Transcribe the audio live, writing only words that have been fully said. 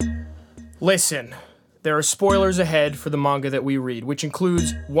Listen, there are spoilers ahead for the manga that we read, which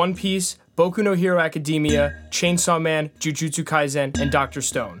includes One Piece, Boku no Hero Academia, Chainsaw Man, Jujutsu Kaisen, and Dr.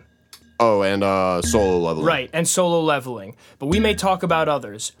 Stone. Oh, and solo leveling. Right, and solo leveling. But we may talk about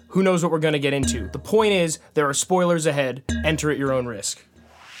others. Who knows what we're going to get into? The point is, there are spoilers ahead. Enter at your own risk.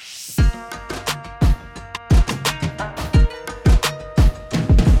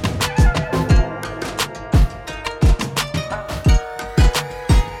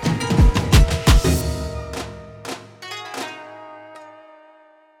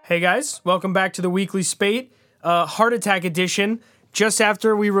 Hey guys, welcome back to the Weekly Spate, Heart Attack Edition. Just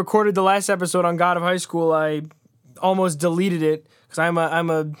after we recorded the last episode on God of High School, I almost deleted it because I'm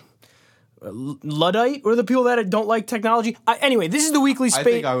a Luddite, or the people that don't like technology. Anyway, this is the Weekly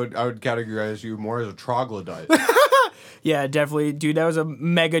Spate. I think I would categorize you more as a troglodyte. Yeah, definitely, dude. That was a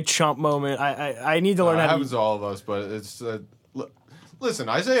mega chump moment. I need to learn how to. It happens to all of us, but it's. Listen,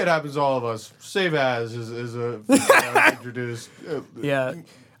 I say it happens to all of us. Save as is a introduced. Yeah.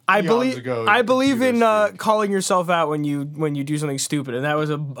 I believe in calling yourself out when you do something stupid, and that was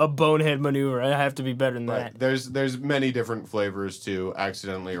a bonehead maneuver. I have to be better than that. There's many different flavors to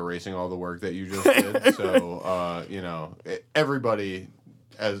accidentally erasing all the work that you just did. So everybody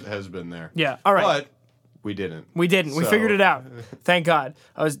has been there. Yeah. All right. But we didn't. We figured it out. Thank God.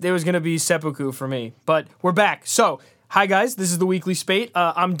 There was gonna be seppuku for me, but we're back. So hi guys, this is the Weekly Spate.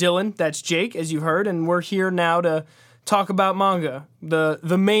 I'm Dylan. That's Jake, as you heard, and we're here now to talk about manga,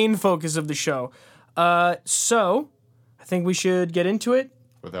 the main focus of the show. So I think we should get into it.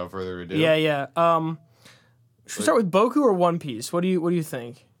 Without further ado. Yeah. Should we start with Boku or One Piece? What do you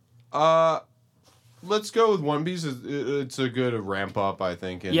think? Let's go with One Piece. It's a good ramp up, I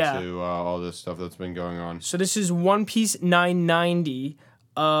think, into all this stuff that's been going on. So this is One Piece 990.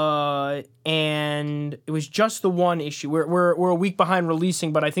 And it was just the one issue. We're a week behind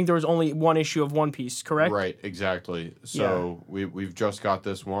releasing, but I think there was only one issue of One Piece, correct? Right, exactly. So we've just got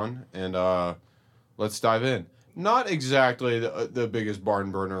this one, and let's dive in. Not exactly the biggest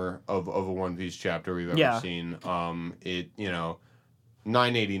barn burner of a One Piece chapter we've ever seen.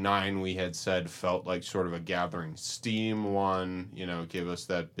 989 we had said felt like sort of a gathering steam one, give us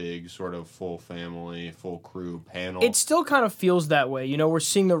that big sort of full family, full crew panel. It still kind of feels that way. We're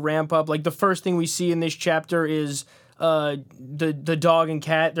seeing the ramp up. Like the first thing we see in this chapter is the dog and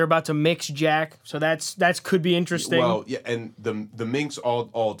cat. They're about to mix Jack, so that's could be interesting. Well, yeah, and the minks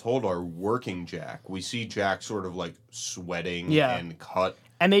all told are working Jack. We see Jack sort of like sweating and cut.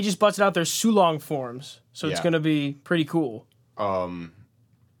 And they just busted out their Sulong forms, so it's going to be pretty cool.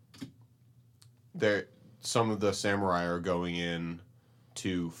 Some of the samurai are going in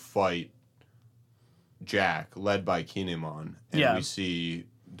to fight Jack, led by Kinemon, and we see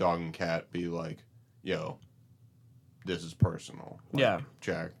Dog and Cat be like, "Yo, this is personal."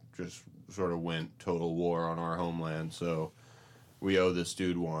 Jack just sort of went total war on our homeland, so we owe this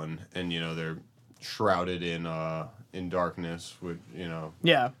dude one, and they're shrouded in darkness, which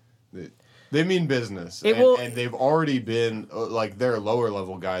They mean business, and they've already been, their lower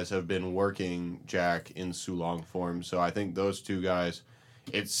level guys have been working Jack in Sulong form, so I think those two guys,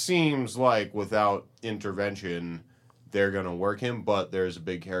 it seems like without intervention, they're going to work him, but there's a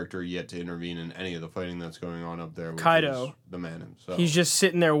big character yet to intervene in any of the fighting that's going on up there, which Kaido. Is the man himself. He's just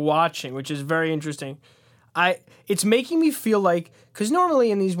sitting there watching, which is very interesting. It's making me feel like, because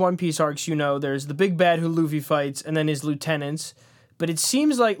normally in these One Piece arcs, there's the big bad who Luffy fights, and then his lieutenants, but it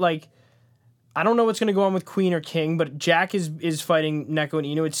seems like I don't know what's going to go on with Queen or King, but Jack is fighting Neko and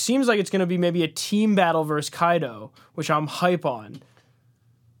Ino. It seems like it's going to be maybe a team battle versus Kaido, which I'm hype on.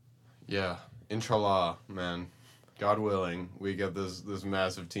 Yeah, inshallah, man. God willing, we get this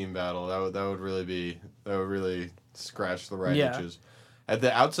massive team battle. That would really scratch the right itches. At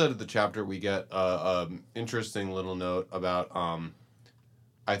the outset of the chapter, we get a interesting little note about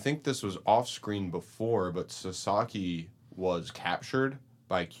I think this was off screen before, but Sasaki was captured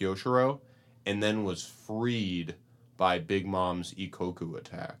by Kyoshiro and then was freed by Big Mom's Ikoku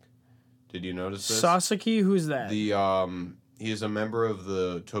attack. Did you notice this? Sasaki? Who's that? He is a member of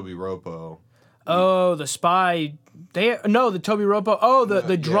the Tobiropo. Oh, the spy. The Tobiropo. Oh,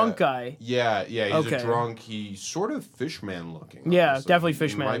 the drunk guy. Yeah, he's a drunk. He's sort of fishman looking. Yeah, honestly. Definitely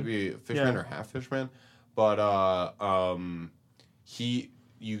fishman. He might be a fishman or half fishman. But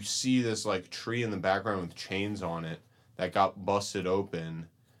you see this tree in the background with chains on it that got busted open.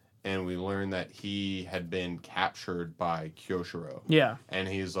 And we learned that he had been captured by Kyoshiro. Yeah. And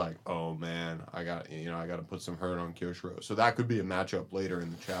he's like, "Oh man, I got to put some hurt on Kyoshiro." So that could be a matchup later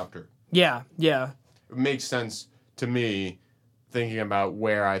in the chapter. Yeah. It makes sense to me, thinking about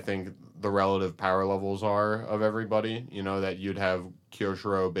where I think the relative power levels are of everybody. That you'd have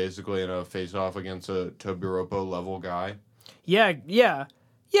Kyoshiro basically in a face-off against a Tobiropo level guy. Yeah.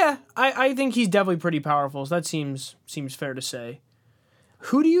 I think he's definitely pretty powerful. So that seems fair to say.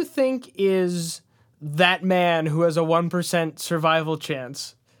 Who do you think is that man who has a 1% survival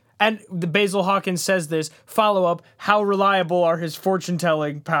chance? And the Basil Hawkins says this, follow-up, how reliable are his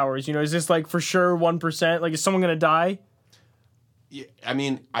fortune-telling powers? You know, is this like for sure 1%? Like, is someone going to die? Yeah, I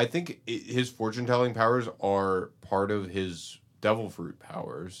mean, I think his fortune-telling powers are part of his devil fruit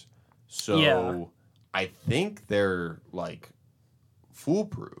powers. So I think they're, like,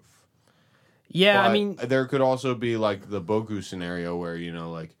 foolproof. Yeah, but I mean... there could also be, like, the Boku scenario where, you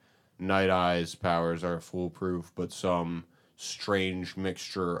know, like, Night Eye's powers are foolproof, but some strange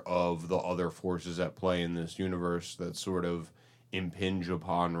mixture of the other forces at play in this universe that sort of impinge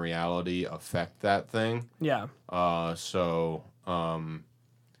upon reality affect that thing. Yeah.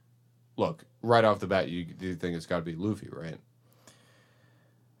 Look, right off the bat, you think it's got to be Luffy, right?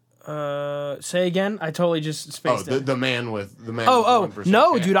 Say again? I totally just spaced it. The man with the man. Oh, with 1%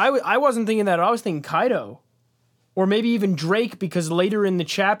 no, chance. dude, I wasn't thinking that. I was thinking Kaido. Or maybe even Drake, because later in the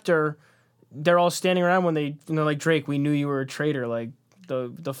chapter, they're all standing around when they're like, Drake, we knew you were a traitor. Like,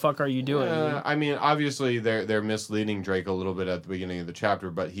 the fuck are you doing? I mean, obviously they're misleading Drake a little bit at the beginning of the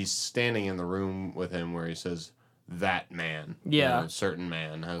chapter, but he's standing in the room with him where he says, that man. Yeah. You know, certain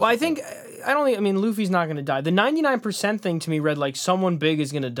man. Well, I mean, Luffy's not going to die. The 99% thing to me read like someone big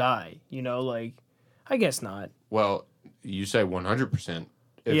is going to die. You know, like, I guess not. Well, you say 100%.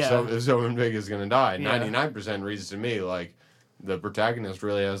 If someone big is going to die. 99% reads to me like the protagonist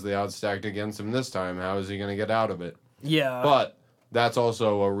really has the odds stacked against him this time. How is he going to get out of it? Yeah. But that's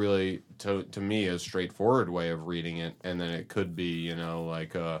also a really, to me, a straightforward way of reading it. And then it could be, you know,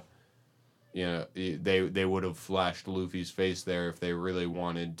 like, they would have flashed Luffy's face there if they really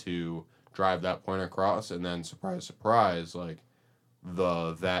wanted to drive that point across. And then, surprise, surprise, like,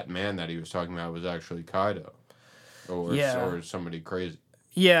 that man that he was talking about was actually Kaido. Or somebody crazy.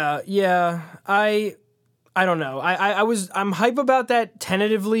 Yeah. I don't know. I'm hype about that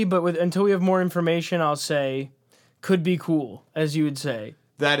tentatively, but until we have more information, I'll say could be cool, as you would say.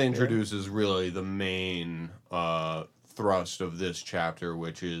 That introduces really the main thrust of this chapter,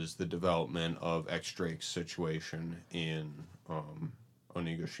 which is the development of X Drake's situation in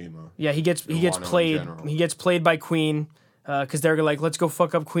Onigashima. Yeah, he gets played by Queen because they're like, let's go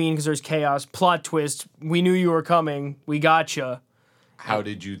fuck up Queen because there's chaos. Plot twist: we knew you were coming. We gotcha. How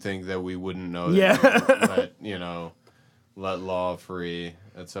did you think that we wouldn't know that let law free,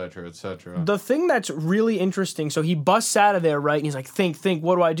 etc., etc.? The thing that's really interesting, so he busts out of there, right? And he's like, think,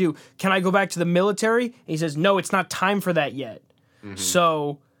 what do I do? Can I go back to the military? And he says, no, it's not time for that yet. Mm-hmm.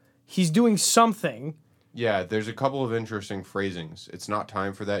 So he's doing something. Yeah, there's a couple of interesting phrasings. It's not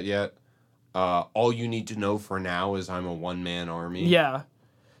time for that yet. All you need to know for now is I'm a one-man army. Yeah.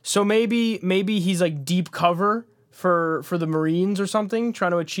 So maybe he's like deep cover for the Marines or something,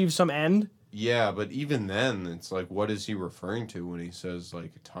 trying to achieve some end. Yeah, but even then, it's like, what is he referring to when he says,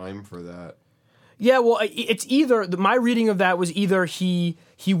 like, time for that? Yeah, well, it's either, my reading of that was either he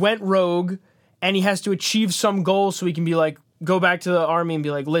went rogue and he has to achieve some goal so he can be like, go back to the army and be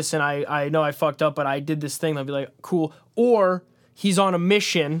like, listen, I know I fucked up, but I did this thing. I'll be like, cool. Or he's on a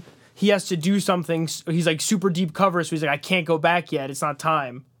mission, he has to do something, he's like super deep cover, so he's like, I can't go back yet, it's not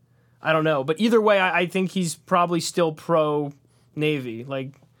time. I don't know. But either way, I think he's probably still pro-Navy.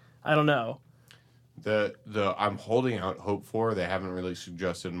 Like, I don't know. I'm holding out hope for, they haven't really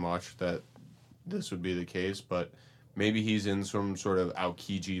suggested much that this would be the case, but maybe he's in some sort of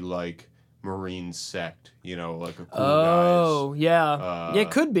Aokiji-like Marine sect, you know, like a cool guys. Yeah. Yeah, it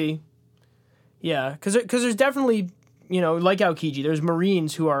could be. Yeah, because there's definitely, you know, like Aokiji, there's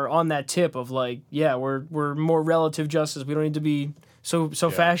Marines who are on that tip of like, yeah, we're more relative justice. We don't need to be so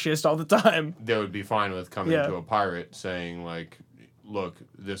fascist all the time. They would be fine with coming to a pirate saying like, look,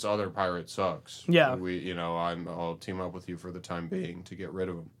 this other pirate sucks. Yeah. I'll team up with you for the time being to get rid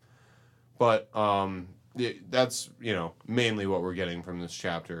of him. But that's, mainly what we're getting from this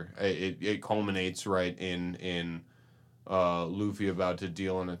chapter. It culminates right in Luffy about to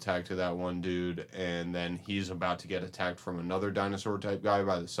deal an attack to that one dude, and then he's about to get attacked from another dinosaur type guy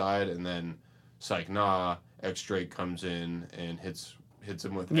by the side, and then it's like, nah, X Drake comes in and hits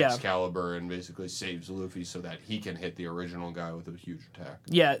him with Excalibur and basically saves Luffy so that he can hit the original guy with a huge attack.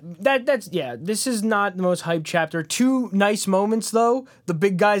 Yeah, this is not the most hyped chapter. Two nice moments though. The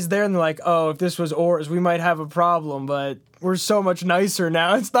big guy's there and they're like, oh, if this was Oars, we might have a problem, but we're so much nicer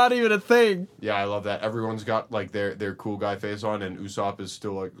now. It's not even a thing. Yeah, I love that. Everyone's got like their cool guy face on, and Usopp is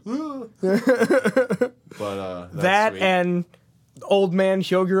still like, but that's sweet. And old man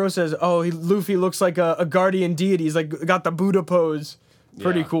Hyoguro says, oh, Luffy looks like a guardian deity. He's like got the Buddha pose.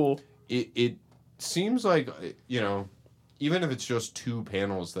 Pretty cool. It seems like, even if it's just 2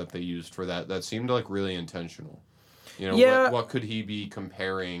 panels that they used for that seemed like really intentional. What could he be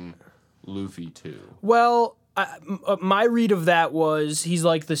comparing Luffy to? Well, my read of that was he's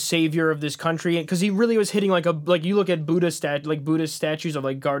like the savior of this country, because he really was hitting like you look at Buddhist statues of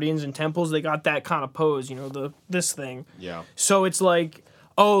like guardians and temples, they got that kind of pose, this thing. Yeah. So it's like,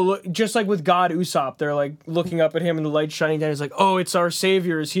 oh, look, just like with God Usopp, they're like looking up at him and the light shining down. It's like, oh, it's our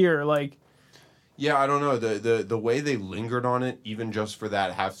savior is here. Like, yeah, I don't know. The way they lingered on it, even just for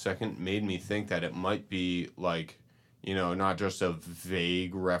that half second, made me think that it might be like, not just a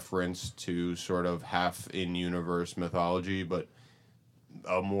vague reference to sort of half in-universe mythology, but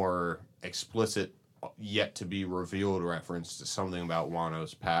a more explicit, yet to be revealed reference to something about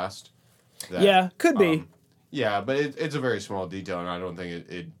Wano's past. Could be. Yeah, but it's a very small detail, and I don't think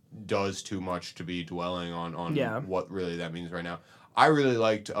it does too much to be dwelling on what really that means right now. I really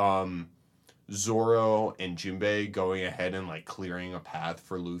liked Zoro and Jinbei going ahead and like clearing a path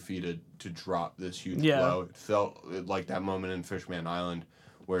for Luffy to drop this huge blow. It felt like that moment in Fishman Island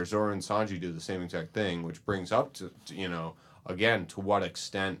where Zoro and Sanji do the same exact thing, which brings up to again, to what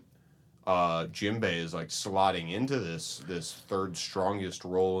extent Jinbei is like slotting into this third strongest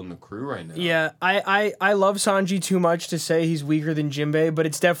role in the crew right now. Yeah, I love Sanji too much to say he's weaker than Jinbei, but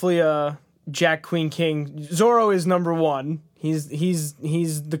it's definitely a Jack Queen King. Zoro is number 1. He's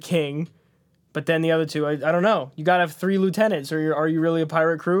the king. But then the other 2, I don't know. You gotta have 3 lieutenants, or are you really a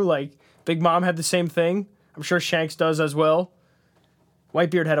pirate crew? Like, Big Mom had the same thing. I'm sure Shanks does as well.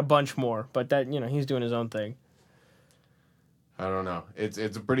 Whitebeard had a bunch more, but that, he's doing his own thing. I don't know. It's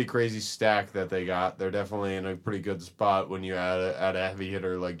a pretty crazy stack that they got. They're definitely in a pretty good spot when you add a heavy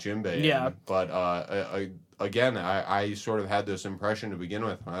hitter like Jinbei. Yeah. In. But again, I sort of had this impression to begin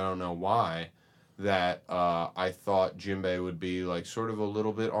with. I don't know why. That I thought Jinbei would be like sort of a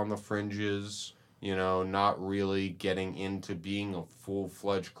little bit on the fringes, not really getting into being a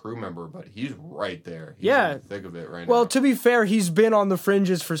full-fledged crew member, but he's right there. He's in the thick of it right now. Well, to be fair, he's been on the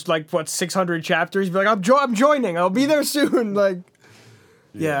fringes for like 600 chapters. He'd be like, I'm joining. I'll be there soon. Like,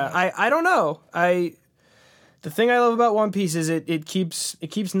 I don't know. The thing I love about One Piece is it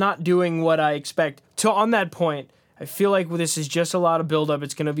keeps not doing what I expect. On that point, I feel like this is just a lot of buildup.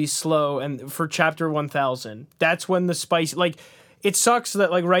 It's going to be slow. And for chapter 1000, that's when the spice... Like, it sucks that,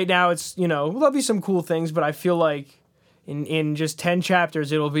 like, right now it's, there'll be some cool things, but I feel like in just 10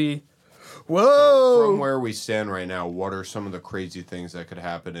 chapters, it'll be... Whoa! So from where we stand right now, what are some of the crazy things that could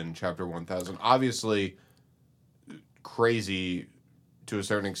happen in chapter 1000? Obviously, crazy, to a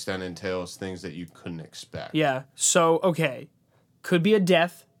certain extent, entails things that you couldn't expect. Yeah. So, okay. Could be a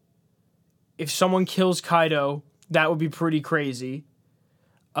death. If someone kills Kaido... That would be pretty crazy.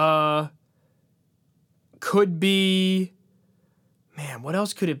 Could be... Man, what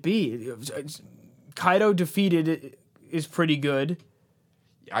else could it be? Kaido defeated is pretty good.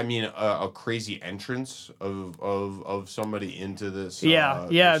 I mean, a crazy entrance of somebody into this.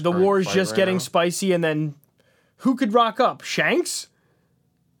 The war is just getting spicy, and then who could rock up? Shanks?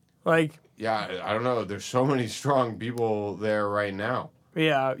 Like... Yeah, I don't know. There's so many strong people there right now.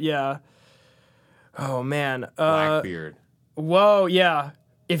 Yeah. Oh, man. Blackbeard. Whoa, yeah.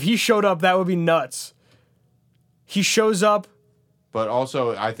 If he showed up, that would be nuts. He shows up. But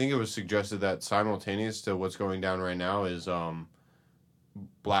also, I think it was suggested that simultaneous to what's going down right now is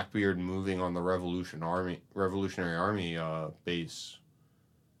Blackbeard moving on the Revolutionary Army base.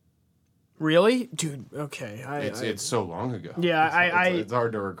 Really? Dude, okay. It's so long ago. Yeah, it's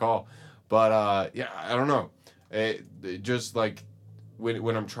hard to recall. But, I don't know. It just, like...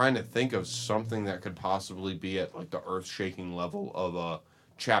 When I'm trying to think of something that could possibly be at like the earth-shaking level of a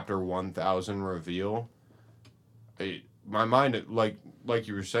chapter 1000 reveal, my mind, like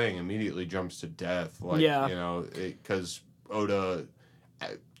you were saying, immediately jumps to death. Like, because Oda,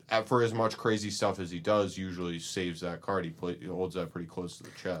 for as much crazy stuff as he does, usually saves that card. He holds that pretty close to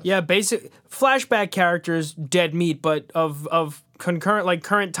the chest. Yeah, basic flashback characters, dead meat, but of concurrent, like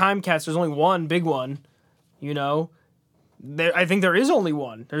current time cast, there's only one big one, I think there is only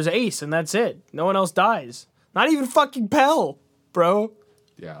one. There's Ace, and that's it. No one else dies. Not even fucking Pell, bro.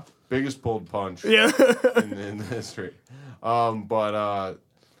 Yeah. Biggest pulled punch in the history. But I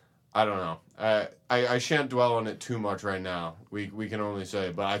don't know. I shan't dwell on it too much right now. We can only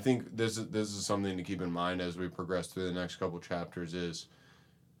say. But I think this is something to keep in mind as we progress through the next couple chapters is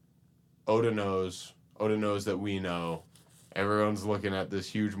Oda knows that we know. Everyone's looking at this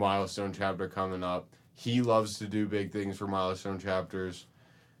huge milestone chapter coming up. He loves to do big things for milestone chapters.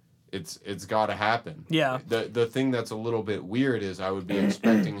 It's got to happen. Yeah. The thing that's a little bit weird is I would be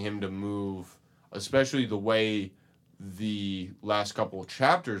expecting him to move, especially the way the last couple of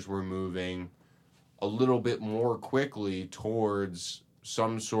chapters were moving a little bit more quickly towards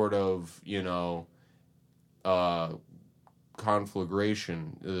some sort of,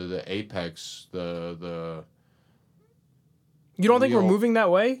 conflagration, the apex, the. You don't think we're moving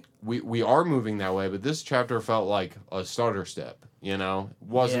that way? We are moving that way, but this chapter felt like a starter step.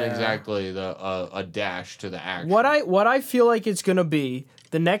 Wasn't exactly a dash to the action. What I feel like it's gonna be,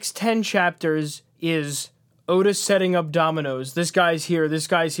 the next 10 chapters is Oda setting up dominoes. This guy's here.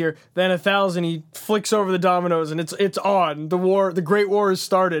 Then 1,000, he flicks over the dominoes, and it's on. The Great War has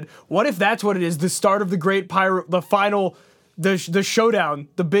started. What if that's what it is? The start of the final, the showdown,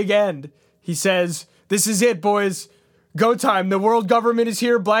 the big end. He says, "This is it, boys. Go time. The world government is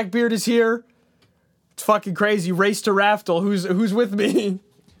here. Blackbeard is here. It's fucking crazy. Race to Raftel. Who's with me?"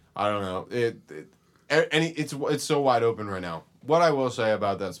 I don't know. It's so wide open right now. What I will say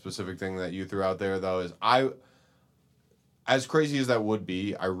about that specific thing that you threw out there, though, is as crazy as that would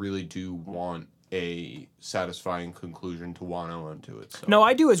be, I really do want a satisfying conclusion to Wano and to itself. No,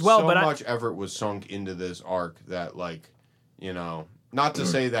 I do as well. So but much effort was sunk into this arc that, not to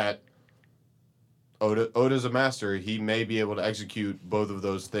say that Oda's a master. He may be able to execute both of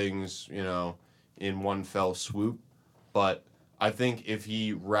those things, in one fell swoop. But I think if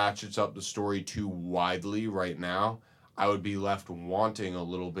he ratchets up the story too widely right now, I would be left wanting a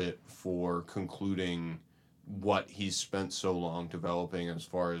little bit for concluding what he's spent so long developing as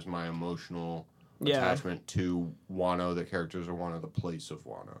far as my emotional attachment to Wano, the characters of Wano, the place of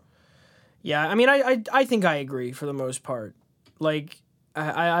Wano. Yeah, I mean, I think I agree for the most part. Like,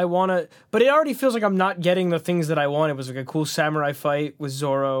 I want to... But it already feels like I'm not getting the things that I want. It was like a cool samurai fight with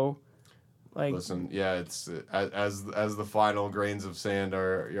Zoro. Like, listen, yeah, it's as the final grains of sand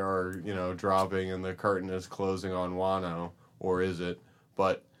are dropping and the curtain is closing on Wano, or is it?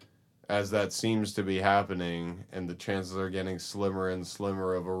 But as that seems to be happening, and the chances are getting slimmer and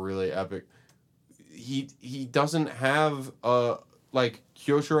slimmer of a really epic. He doesn't have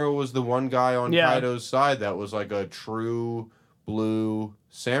Kyoshiro was the one guy on Kaido's side that was like a true blue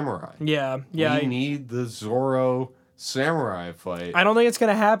samurai. Yeah. We need the Zoro samurai fight. I don't think it's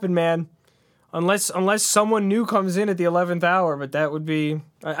gonna happen, man. Unless someone new comes in at the 11th hour, but that would be...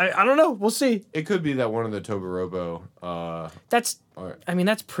 I don't know. We'll see. It could be that one of the Todoroki...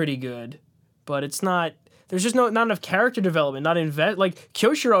 That's pretty good. But it's not... There's just not enough character development, not invest... Like,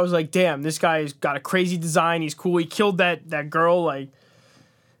 Kyoshiro was like, damn, this guy's got a crazy design. He's cool. He killed that girl. Like,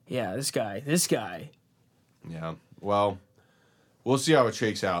 yeah, this guy. Yeah. Well, we'll see how it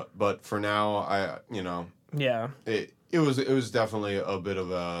shakes out. But for now, Yeah. It was definitely a bit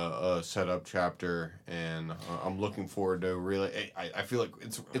of a setup chapter, and I'm looking forward to really. I feel like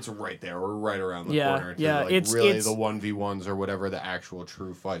it's right there. We're right around the corner. It's really the 1v1s or whatever the actual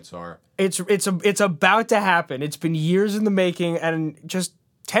true fights are. It's about to happen. It's been years in the making, and just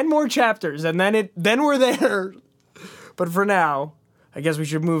 10 more chapters, and then we're there. But for now, I guess we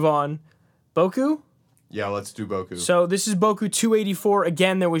should move on. Boku? Yeah, let's do Boku. So this is Boku 284.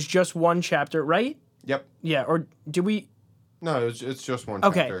 Again, there was just one chapter, right? Yep. Yeah, or did we... No, it's just one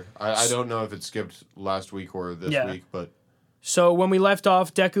chapter. I don't know if it skipped last week or this week, but... So when we left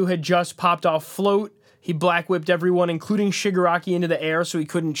off, Deku had just popped off float. He black whipped everyone, including Shigaraki, into the air so he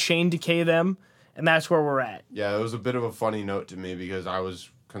couldn't chain decay them, and that's where we're at. Yeah, it was a bit of a funny note to me because I was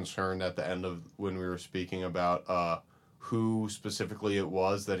concerned at the end of when we were speaking about who specifically it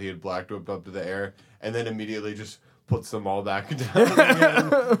was that he had black whipped up to the air, and then immediately just puts them all back down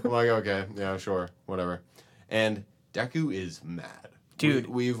again. I'm like, okay, yeah, sure, whatever. And Deku is mad. Dude.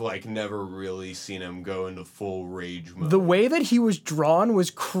 We've never really seen him go into full rage mode. The way that he was drawn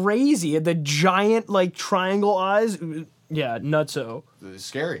was crazy. The giant, triangle eyes. Yeah, nutso. It's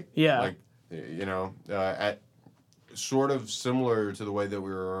scary. Yeah. At sort of similar to the way that we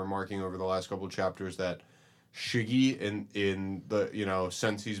were remarking over the last couple of chapters that Shiggy in the,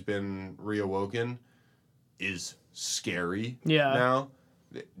 since he's been reawoken, is scary now.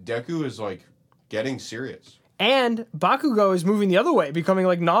 Deku is, getting serious. And Bakugo is moving the other way, becoming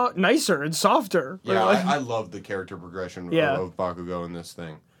nicer and softer. Yeah, I love the character progression of Bakugo in this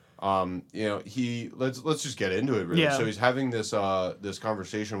thing. Let's just get into it really. Yeah. So he's having this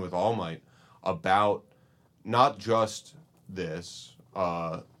conversation with All Might about not just this,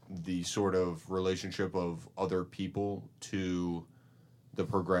 the sort of relationship of other people to the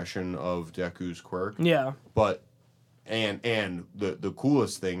progression of Deku's quirk. Yeah. But And the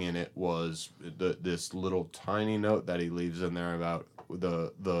coolest thing in it was this little tiny note that he leaves in there about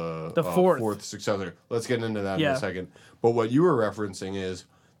the fourth successor. Let's get into that in a second. But what you were referencing is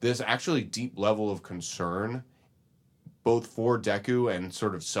this actually deep level of concern, both for Deku and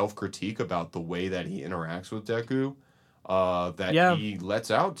sort of self-critique about the way that he interacts with Deku, that he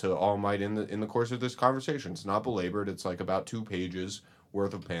lets out to All Might in the course of this conversation. It's not belabored. It's like about 2 pages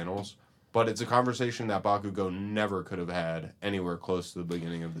worth of panels. But it's a conversation that Bakugo never could have had anywhere close to the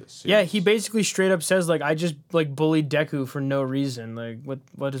beginning of this series. Yeah, he basically straight up says, like, I just, like, bullied Deku for no reason. Like,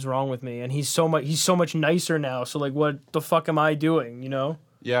 what is wrong with me? And he's so much nicer now, so, like, what the fuck am I doing, you know?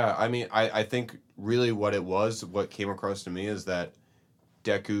 Yeah, I mean, I think really what came across to me is that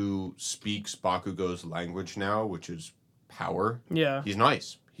Deku speaks Bakugo's language now, which is power. Yeah. He's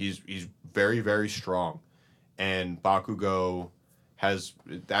nice. He's very, very strong. And Bakugo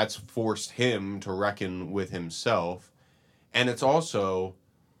that's forced him to reckon with himself, and it's also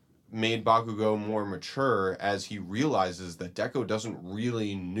made Bakugo more mature as he realizes that Deku doesn't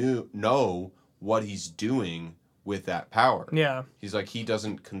really know what he's doing with that power. Yeah. He's like, he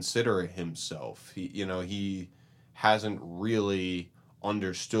doesn't consider himself. He hasn't really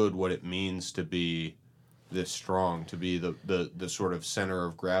understood what it means to be this strong, to be the sort of center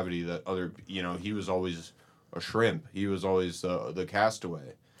of gravity that he was always a shrimp. He was always the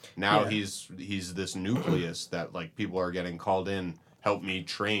castaway. Now he's this nucleus that, like, people are getting called in, help me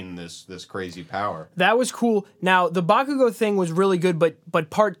train this crazy power. That was cool. Now, the Bakugo thing was really good, but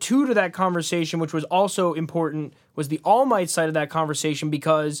part 2 to that conversation, which was also important, was the All Might side of that conversation,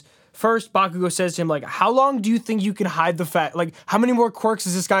 because first Bakugo says to him, like, how long do you think you can hide the fact, like, how many more quirks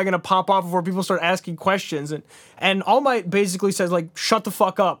is this guy gonna pop off before people start asking questions? And All Might basically says, like, shut the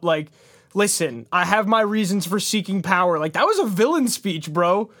fuck up, like, listen, I have my reasons for seeking power. Like, that was a villain speech,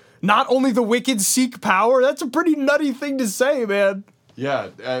 bro. Not only the wicked seek power. That's a pretty nutty thing to say, man. Yeah,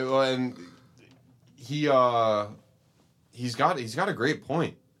 and he's got a great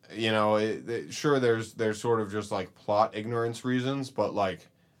point. You know, sure, there's sort of just like plot ignorance reasons, but like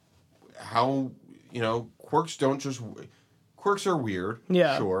how, quirks are weird.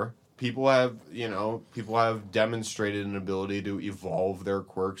 Yeah. Sure. People have demonstrated an ability to evolve their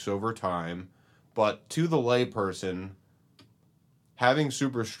quirks over time, but to the layperson, having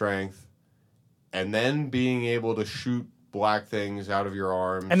super strength and then being able to shoot black things out of your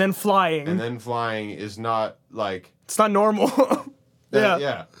arms and then flying is not like, it's not normal.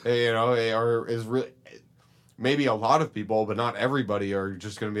 Yeah. Or is really, maybe a lot of people, but not everybody, are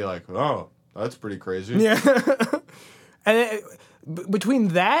just going to be like, oh, that's pretty crazy. Yeah. And between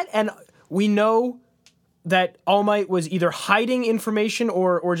that and we know that All Might was either hiding information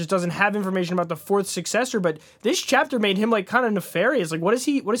or just doesn't have information about the 4th successor, but this chapter made him, like, kind of nefarious. Like, what is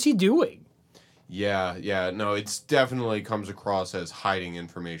he doing? Yeah, no, it's definitely comes across as hiding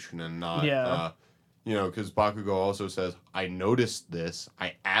information and not, because Bakugo also says, I noticed this,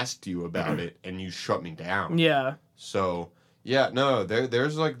 I asked you about it, and you shut me down. Yeah. So, yeah, no,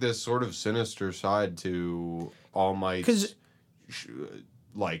 there's, like, this sort of sinister side to All Might's,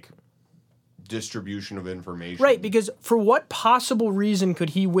 like, distribution of information. Right, because for what possible reason could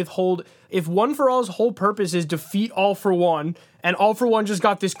he withhold, if One For All's whole purpose is defeat All For One, and All For One just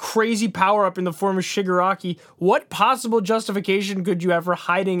got this crazy power up in the form of Shigaraki, what possible justification could you have for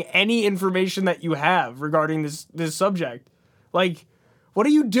hiding any information that you have regarding this subject? Like, what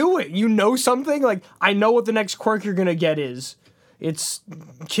are you doing? You know something? Like, I know what the next quirk you're gonna get is. It's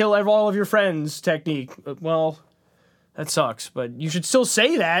kill all of your friends technique. Well, that sucks, but you should still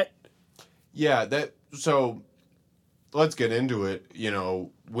say that. Yeah, so let's get into it.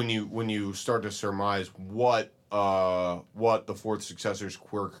 When you start to surmise what the 4th successor's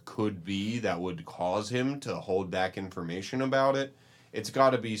quirk could be that would cause him to hold back information about it, it's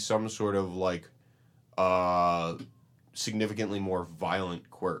got to be some sort of like significantly more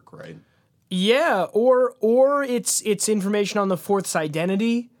violent quirk, right? Yeah, or it's information on the 4th's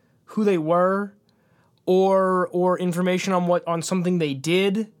identity, who they were, or information on something they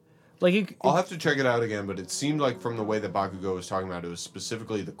did. Like I'll have to check it out again, but it seemed like from the way that Bakugo was talking about it, was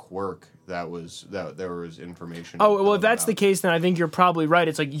specifically the quirk that there was information. Oh, well, if that's the case, then I think you're probably right.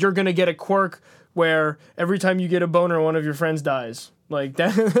 It's like you're gonna get a quirk where every time you get a boner, one of your friends dies. Like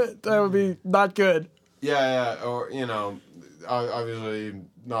that would be not good. Yeah, or obviously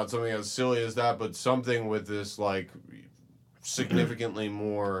not something as silly as that, but something with this like significantly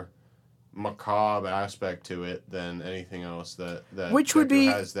more macabre aspect to it than anything else that which would be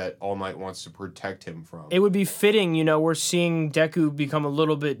has that All Might wants to protect him from. It would be fitting, we're seeing Deku become a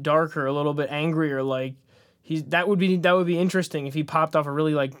little bit darker, a little bit angrier. Like that would be interesting if he popped off a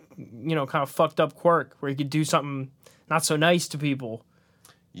really like kind of fucked up quirk where he could do something not so nice to people.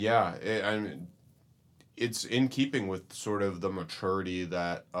 Yeah, it's in keeping with sort of the maturity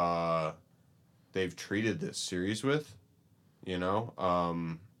that they've treated this series with,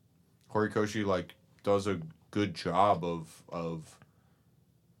 Horikoshi like does a good job of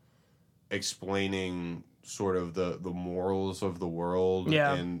explaining sort of the morals of the world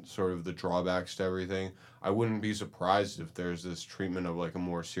and sort of the drawbacks to everything, I wouldn't be surprised if there's this treatment of like a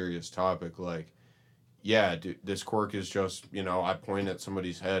more serious topic, like, yeah, this quirk is just, I point at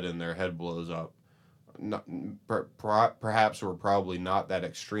somebody's head and their head blows up. Not, perhaps we're probably not that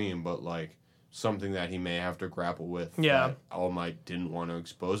extreme, but like something that he may have to grapple with that All Might didn't want to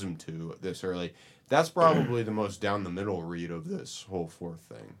expose him to this early. That's probably the most down the middle read of this whole fourth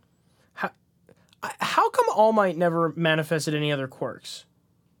thing. How come All Might never manifested any other quirks?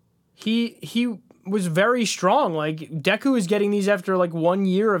 He was very strong. Like, Deku is getting these after like 1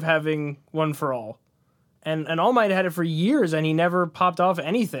 year of having One for All. And All Might had it for years and he never popped off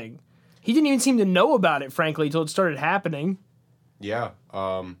anything. He didn't even seem to know about it, frankly, until it started happening. Yeah.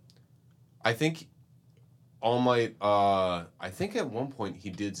 I think All Might, I think at one point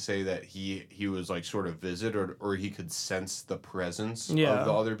he did say that he was like sort of visited or he could sense the presence of the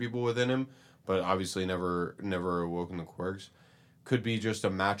other people within him, but obviously never awoken the quirks. Could be just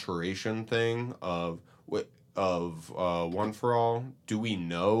a maturation thing of One for All. Do we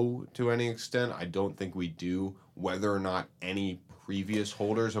know to any extent? I don't think we do. Whether or not any previous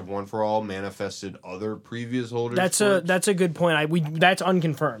holders of One for All manifested other previous holders. That's a good point. That's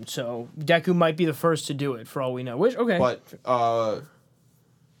unconfirmed. So Deku might be the first to do it for all we know. But All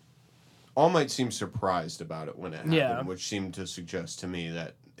Might seemed surprised about it when it happened, which seemed to suggest to me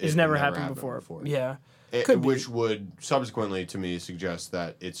that it's never happened before. Yeah. Which would subsequently to me suggest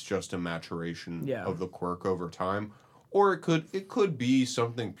that it's just a maturation of the quirk over time, or it could be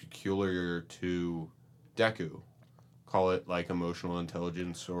something peculiar to Deku. Call it like emotional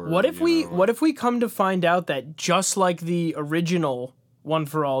intelligence, or what if we come to find out that just like the original One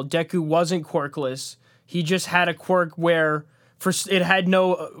for All, Deku wasn't quirkless. He just had a quirk where it had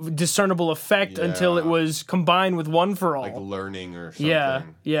no discernible effect until it was combined with One for All, like learning or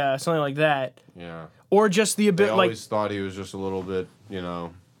something. Yeah, something like that. Yeah. Or just the ability. I always thought he was just a little bit,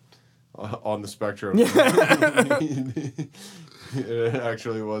 on the spectrum. It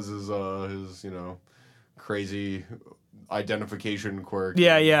actually was his crazy identification quirk.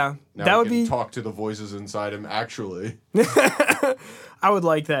 Yeah. Now that he would can be talk to the voices inside him. Actually, I would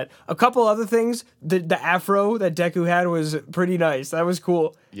like that. A couple other things. The afro that Deku had was pretty nice. That was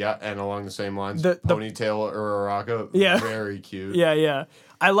cool. Yeah, and along the same lines, ponytail Uraraka. Yeah, very cute. Yeah.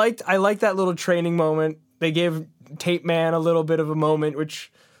 I liked that little training moment. They gave Tape Man a little bit of a moment,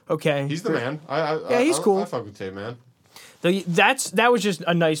 which okay. He's the man. He's cool. I fuck with Tape Man. That was just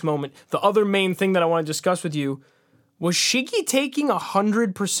a nice moment. The other main thing that I want to discuss with you was Shiggy taking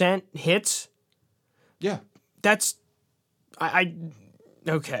 100% hits. Yeah, that's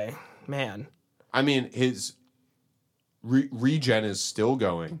okay, man. I mean, his regen is still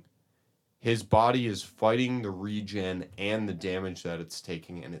going. His body is fighting the regen and the damage that it's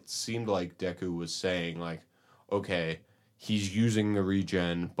taking, and it seemed like Deku was saying, like, okay, he's using the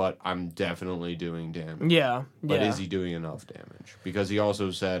regen, but I'm definitely doing damage. Yeah. But is he doing enough damage? Because he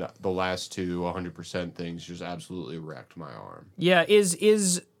also said the last two 100% things just absolutely wrecked my arm. Yeah,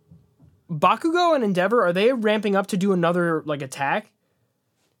 is Bakugo and Endeavor, are they ramping up to do another, like, attack?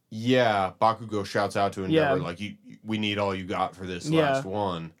 Yeah, Bakugo shouts out to Endeavor, like, we need all you got for this last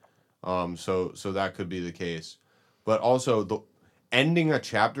one. So that could be the case. But also, the ending a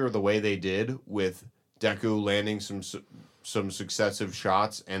chapter the way they did with Deku landing some successive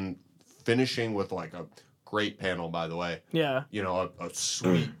shots and finishing with like a great panel, by the way. Yeah. A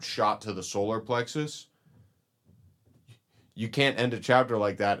sweet shot to the solar plexus. You can't end a chapter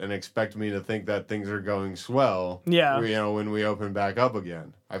like that and expect me to think that things are going swell. Yeah. When we open back up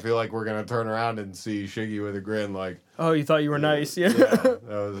again. I feel like we're going to turn around and see Shiggy with a grin like, oh, you thought you were nice. Yeah.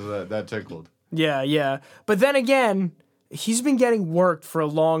 That tickled. Yeah. But then again, he's been getting worked for a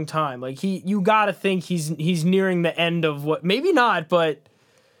long time. Like you got to think he's nearing the end of what, maybe not, but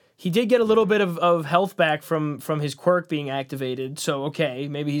he did get a little bit of health back from his quirk being activated. So, okay,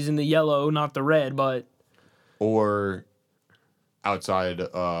 maybe he's in the yellow, not the red, but. Or outside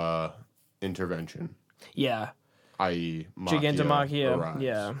intervention. Yeah. I.e.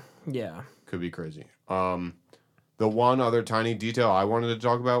 Gigantomachia. Yeah. Could be crazy. The one other tiny detail I wanted to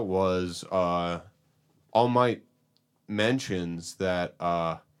talk about was All Might mentions that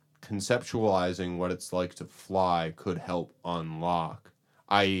conceptualizing what it's like to fly could help unlock,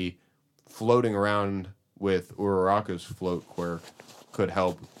 i.e. floating around with Uraraka's float quirk could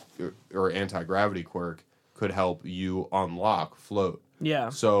help, or anti-gravity quirk could help you unlock float. Yeah.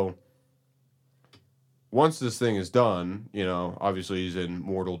 So once this thing is done, obviously he's in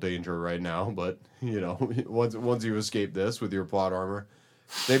mortal danger right now, but, once you escape this with your plot armor,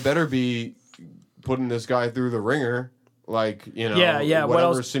 they better be putting this guy through the ringer Like, What whatever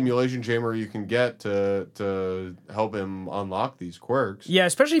else? simulation chamber you can get to help him unlock these quirks. Yeah,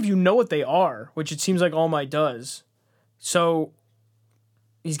 especially if you know what they are, which it seems like All Might does. So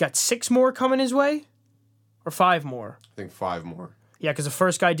he's got 6 more coming his way? Or 5 more? I think 5 more. Yeah, because the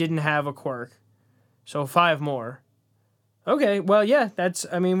first guy didn't have a quirk. So 5 more. Okay, well, yeah,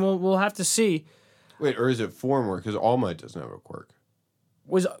 we'll have to see. Wait, or is it 4 more? Because All Might doesn't have a quirk.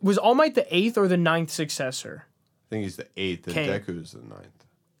 Was All Might the 8th or the 9th successor? I think he's the 8th, and Deku's the 9th.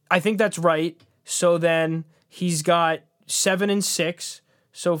 I think that's right. So then he's got 7 and 6.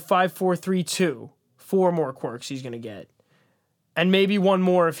 So 5, 4, 3, 2. 4 more quirks he's going to get. And maybe 1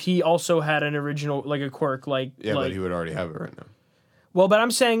 more if he also had an original, like a quirk. But he would already have it right now. Well, but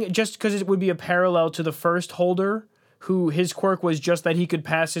I'm saying just because it would be a parallel to the first holder, who his quirk was just that he could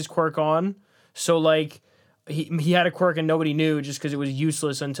pass his quirk on. So, like, he had a quirk and nobody knew just because it was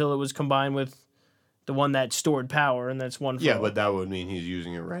useless until it was combined with the one that stored power, and that's 1 for Yeah, all. but that would mean he's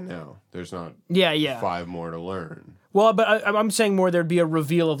using it right now. There's not 5 more to learn. Well, but I'm saying more there'd be a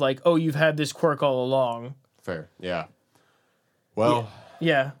reveal of, like, oh, you've had this quirk all along. Fair, yeah. Well,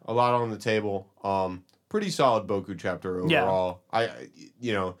 yeah. A lot on the table. Pretty solid Boku chapter overall.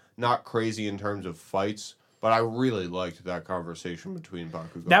 Yeah. Not crazy in terms of fights, but I really liked that conversation between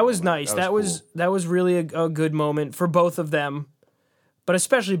Bakugo. That was nice. That was really a good moment for both of them, but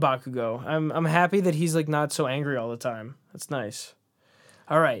especially Bakugo. I'm happy that he's like not so angry all the time. That's nice.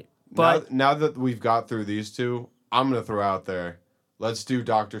 All right, but now that we've got through these two, I'm gonna throw out there. Let's do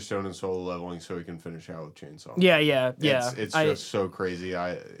Dr. Stone and solo leveling so we can finish out with Chainsaw. Yeah. It's just so crazy.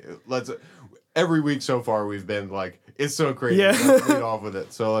 Every week so far we've been like, it's so crazy. Yeah. Let's lead off with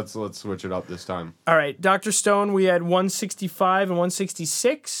it. So let's switch it up this time. All right, Dr. Stone, we had 165 and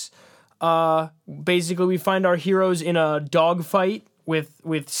 166. Basically, we find our heroes in a dogfight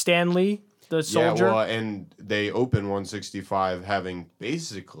with Stanley, the soldier. Yeah, well, and they open 165 having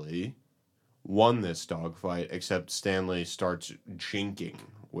basically won this dogfight, except Stanley starts jinking,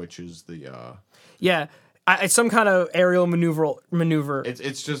 which is the it's some kind of aerial maneuver. It's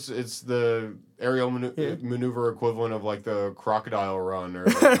the aerial maneuver equivalent of like the crocodile run, or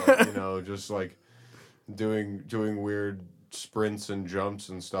like, just like doing weird sprints and jumps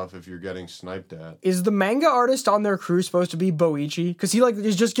and stuff if you're getting sniped at. Is the manga artist on their crew supposed to be Boichi? Because he like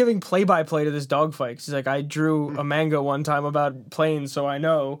is just giving play-by-play to this dogfight. He's like, I drew a manga one time about planes, so I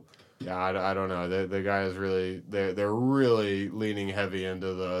know. Yeah, I don't know. The guy is really they're really leaning heavy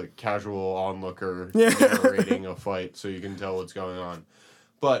into the casual onlooker narrating a fight, so you can tell what's going on.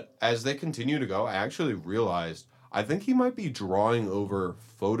 But as they continue to go, I actually realized I think he might be drawing over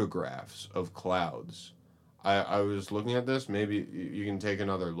photographs of clouds. I was looking at this. Maybe you can take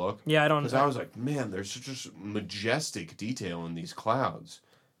another look. Yeah, I don't. Because I was like, man, there's such majestic detail in these clouds,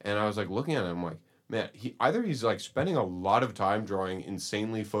 and I was like looking at it. I'm like, man, he's like spending a lot of time drawing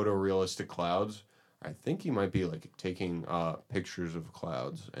insanely photorealistic clouds. I think he might be like taking pictures of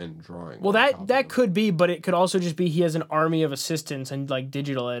clouds and drawing. Well, that could be, but it could also just be he has an army of assistants and like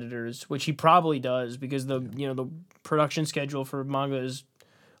digital editors, which he probably does because the production schedule for manga is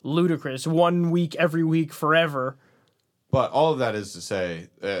ludicrous. 1 week every week forever. But all of that is to say,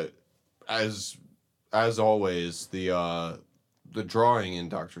 as always, the drawing in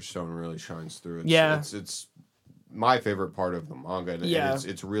Dr. Stone really shines through. It's my favorite part of the manga, and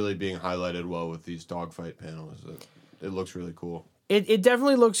it's really being highlighted well with these dogfight panels. It looks really cool. It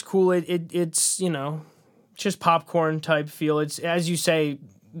definitely looks cool. It's just popcorn type feel. It's, as you say,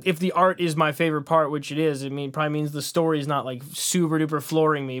 if the art is my favorite part, which it is, probably means the story is not like super duper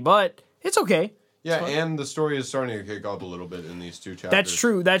flooring me, but it's okay. Yeah, and the story is starting to kick up a little bit in these 2 chapters.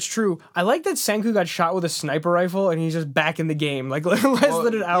 That's true. I like that Senku got shot with a sniper rifle and he's just back in the game, like less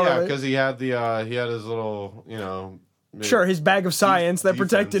than an hour. Yeah, because he had his little, Sure, his bag of science that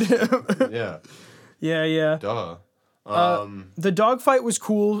protected him. Yeah. Yeah. Duh. The dogfight was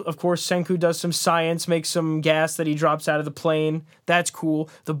cool. Of course, Senku does some science, makes some gas that he drops out of the plane. That's cool.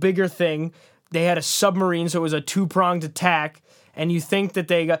 The bigger thing, they had a submarine, so it was a 2-pronged attack. And you think that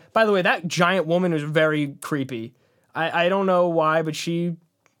they got... By the way, that giant woman was very creepy. I don't know why, but she...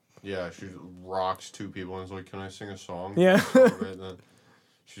 Yeah, she rocks 2 people and is like, can I sing a song? Yeah.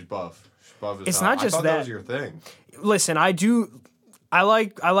 She's buff. She's buff as It's hell. not just I thought that. that was your thing. Listen, I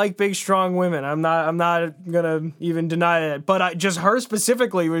like big, strong women. I'm not gonna even deny it. But just her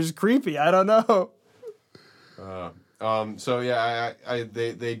specifically was creepy. I don't know. So yeah,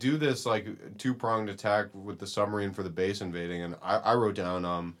 they do this like 2-pronged attack with the submarine for the base invading, and I wrote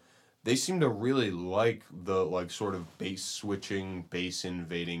down they seem to really like the like sort of base switching, base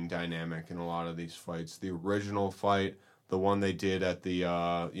invading dynamic in a lot of these fights. The original fight, the one they did at the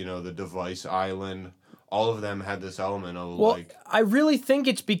the device island, all of them had this element of Well, like. I really think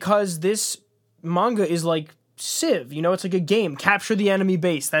it's because this manga is like Civ. You know, it's like a game. Capture the enemy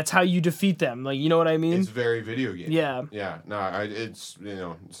base. That's how you defeat them. Like, you know what I mean? It's very video game. Yeah. Yeah. No, it's, you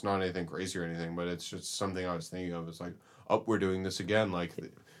know, it's not anything crazy or anything, but it's just something I was thinking of. It's like, oh, we're doing this again. Like, the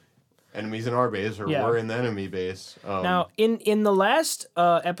enemies in our base, or we're in the enemy base. Now, in the last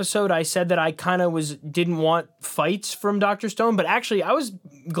episode, I said that I kind of didn't want fights from Dr. Stone, but actually, I was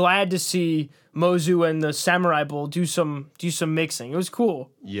glad to see Mozu and the Samurai Bull do some mixing. It was cool.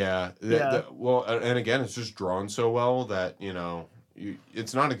 Yeah. Well, and again, it's just drawn so well that, you know,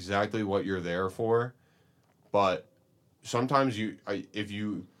 it's not exactly what you're there for, but sometimes if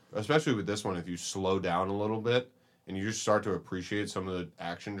you, especially with this one, if you slow down a little bit and you just start to appreciate some of the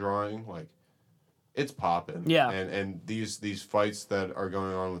action drawing, like, it's popping. Yeah. And these fights that are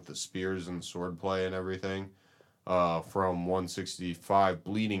going on with the spears and swordplay and everything, from 165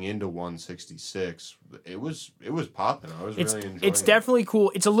 bleeding into 166, it was popping. I was really enjoying it. It's definitely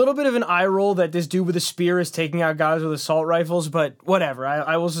cool. It's a little bit of an eye roll that this dude with a spear is taking out guys with assault rifles, but whatever.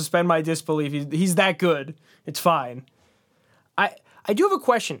 I will suspend my disbelief. He's that good. It's fine. I do have a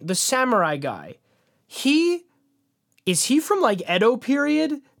question. The samurai guy, is he from like Edo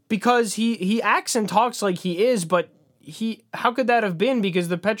period? Because he acts and talks like he is, but how could that have been? Because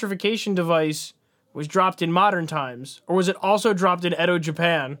the petrification device was dropped in modern times, or was it also dropped in Edo,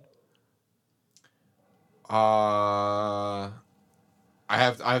 Japan? I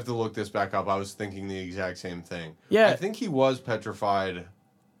have to look this back up. I was thinking the exact same thing. Yeah, I think he was petrified,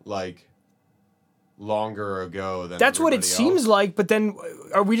 like, longer ago than that's what it else. seems like. But then,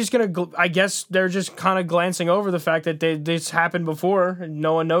 are we just gonna? I guess they're just kind of glancing over the fact that this happened before and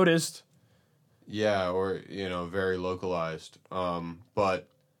no one noticed. Yeah, or, you know, very localized. But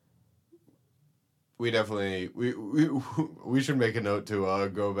we definitely we should make a note to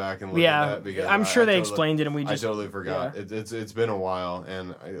go back and look at that, because I'm sure they explained it and we just I totally forgot. Yeah. It's been a while,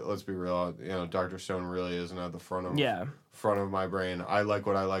 and let's be real, you know, Dr. Stone really isn't at the front of my brain. I like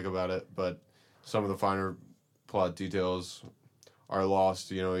what I like about it, but some of the finer plot details are lost,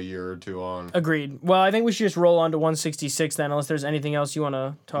 you know, a year or two on. Agreed. Well, I think we should just roll on to 166 then, unless there's anything else you want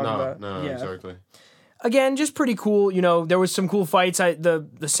to talk about. No, exactly. Again, just pretty cool. You know, there was some cool fights. The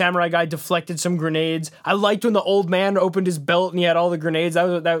samurai guy deflected some grenades. I liked when the old man opened his belt and he had all the grenades.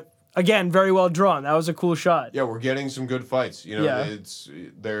 That again, very well drawn. That was a cool shot. Yeah, we're getting some good fights. You know,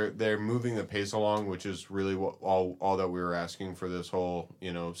 they're moving the pace along, which is really what all that we were asking for this whole,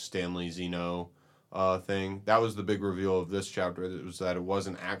 you know, Stanley Zeno thing. That was the big reveal of this chapter. It was that it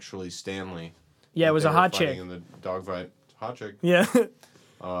wasn't actually Stanley. Yeah, it was a hot chick in the dogfight. Hot chick. Yeah.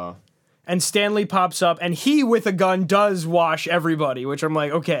 And Stanley pops up, and he, with a gun, does wash everybody, which I'm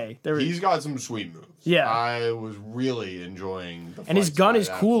like, okay. He's got some sweet moves. Yeah. I was really enjoying the And his gun is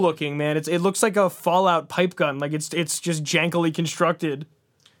cool looking, man. It looks like a Fallout pipe gun. Like, it's just jankily constructed.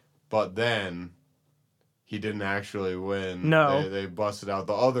 But then, he didn't actually win. No. They busted out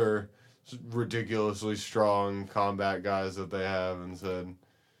the other ridiculously strong combat guys that they have and said,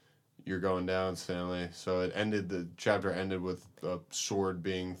 "You're going down, Stanley." So the chapter ended with a sword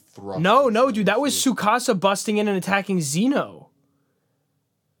being thrust. No, dude, that was Tsukasa busting in and attacking Zeno.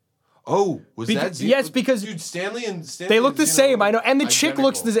 Oh, that Zeno? Yes, because dude, Stanley they look the same, I know, and the chick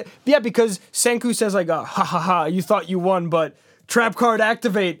looks the same. Yeah, because Senku says like, ha ha ha, you thought you won, but trap card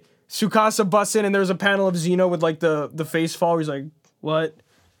activate. Tsukasa busts in and there's a panel of Zeno with like the face fall. He's like, what?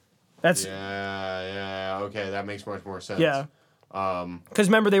 That's okay, that makes much more sense. Yeah. Because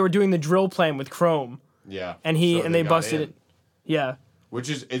remember, they were doing the drill plan with Chrome. Yeah. And they busted it. Yeah.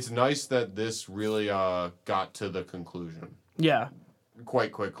 It's nice that this really got to the conclusion. Yeah.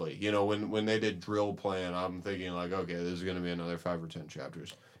 Quite quickly. You know, when they did drill plan, I'm thinking like, okay, this is going to be another 5 or 10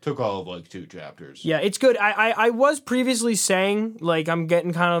 chapters. Took all of like 2 chapters. Yeah, it's good. I was previously saying like I'm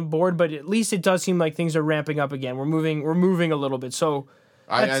getting kind of bored, but at least it does seem like things are ramping up again. We're moving a little bit. So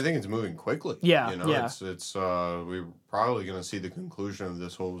I think it's moving quickly. Yeah, you know, yeah. It's we're probably going to see the conclusion of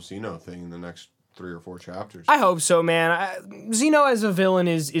this whole Zeno thing in the next 3 or 4 chapters. I hope so, man. Zeno as a villain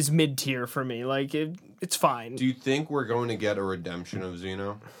is mid tier for me. Like it's fine. Do you think we're going to get a redemption of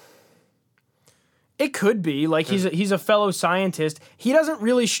Zeno? It could be. Like he's a fellow scientist. He doesn't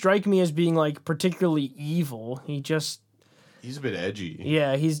really strike me as being like particularly evil. He's a bit edgy.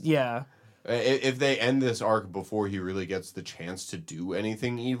 Yeah. If they end this arc before he really gets the chance to do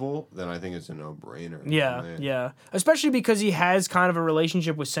anything evil, then I think it's a no-brainer. Yeah. Especially because he has kind of a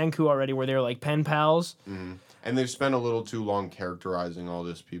relationship with Senku already where they're like pen pals. Mm-hmm. And they've spent a little too long characterizing all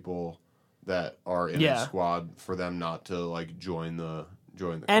these people that are in the squad for them not to like join the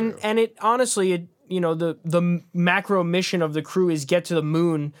crew. And it honestly the macro mission of the crew is get to the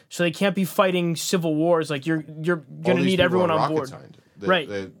moon, so they can't be fighting civil wars. Like you're gonna need everyone on board. Right.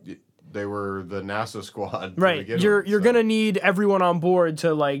 They were the NASA squad. Right. You're gonna need everyone on board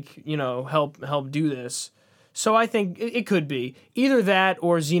to help do this. So I think it could be either that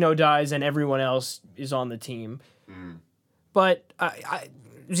or Zeno dies and everyone else is on the team. But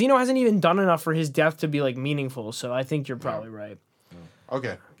Zeno hasn't even done enough for his death to be meaningful. So I think you're probably right.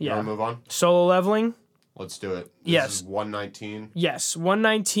 Okay. You want to move on? Solo leveling. Let's do it. Yes. This is 119. Yes,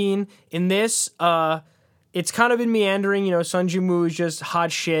 119. In this, it's kind of been meandering. Sun Jimu is just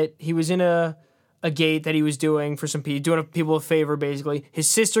hot shit. He was in a gate that he was doing for some people, doing people a favor, basically. His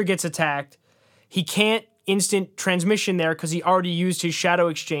sister gets attacked. He can't instant transmission there because he already used his shadow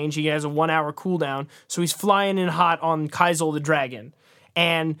exchange. He has a 1 hour cooldown. So he's flying in hot on Kaizel the dragon.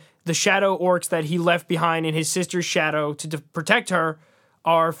 And the shadow orcs that he left behind in his sister's shadow to protect her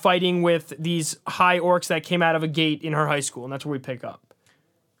are fighting with these high orcs that came out of a gate in her high school. And that's where we pick up.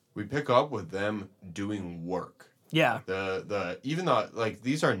 We pick up with them doing work. Yeah.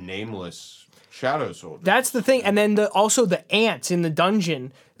 These are nameless shadow soldiers. That's the thing. And then also the ants in the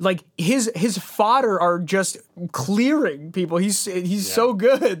dungeon. Like his fodder are just clearing people. He's so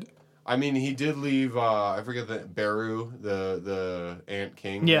good. I mean, he did leave I forget Beru, the ant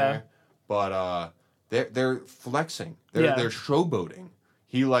king. Yeah. There, but they're flexing. They're showboating.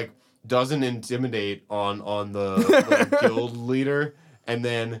 He doesn't intimidate on the guild leader, and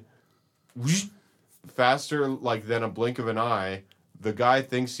then whoosh, faster than a blink of an eye, the guy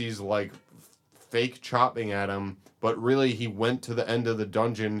thinks he's fake chopping at him, but really he went to the end of the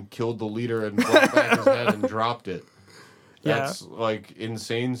dungeon, killed the leader, and brought back his head and dropped it. That's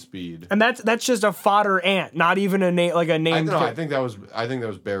insane speed. And that's just a fodder ant, not even a name a name. I think that was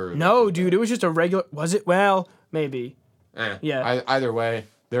Beru. No, dude, it was just a regular. Was it? Well, maybe. Yeah. Either way,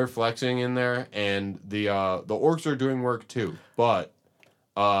 they're flexing in there, and the orcs are doing work too. But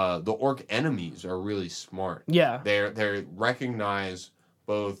the orc enemies are really smart. Yeah. They recognize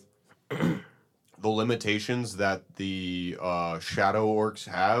both the limitations that the shadow orcs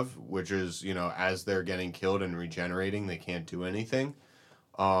have, which is, as they're getting killed and regenerating, they can't do anything.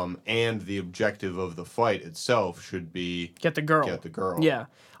 And the objective of the fight itself should be... Get the girl. Yeah.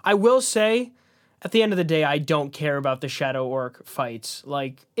 I will say, at the end of the day, I don't care about the shadow orc fights.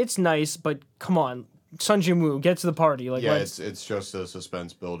 It's nice, but come on. Sun Jimu, get to the party. It's just a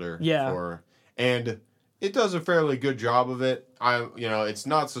suspense builder. Yeah. And it does a fairly good job of it. It's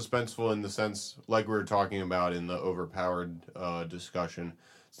not suspenseful in the sense like we were talking about in the overpowered discussion.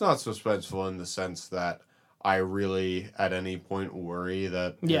 It's not suspenseful in the sense that I really at any point worry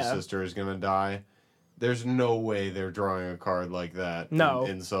that his sister is gonna die. There's no way they're drawing a card like that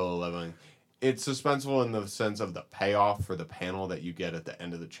in solo leveling. It's suspenseful in the sense of the payoff for the panel that you get at the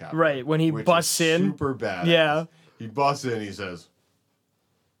end of the chapter. Right, when he busts in. Super bad. Yeah. He busts in, he says,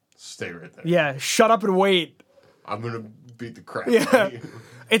 "Stay right there. Yeah, shut up and wait. I'm gonna beat the crap out of you."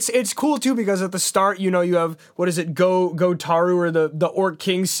 It's cool too because at the start, you have Go Taru, or the Orc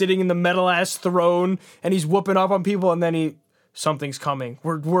King sitting in the metal ass throne and he's whooping up on people, and then something's coming.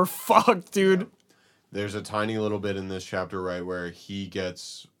 We're fucked, dude. Yeah. There's a tiny little bit in this chapter right where he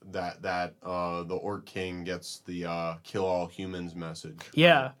gets the Orc King gets the kill all humans message.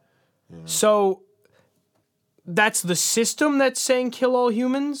 Yeah. Right? Yeah. So that's the system that's saying kill all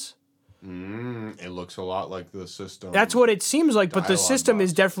humans? It looks a lot like the system. That's what it seems like, but the system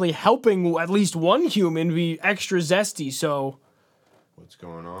is definitely helping at least one human be extra zesty, so... What's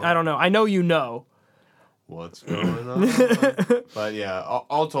going on? I don't know. I know you know. What's going on? But yeah,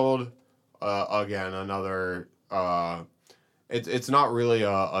 all told, again, another... It's not really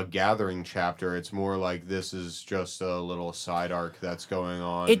a gathering chapter. It's more like this is just a little side arc that's going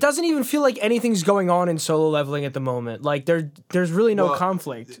on. It doesn't even feel like anything's going on in solo leveling at the moment. There's really no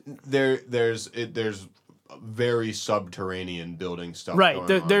conflict. There's very subterranean building stuff. Right.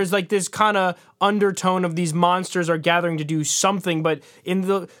 Going on. There's this kind of undertone of these monsters are gathering to do something, but in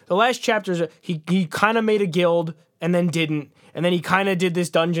the last chapters, he kind of made a guild and then didn't. And then he kind of did this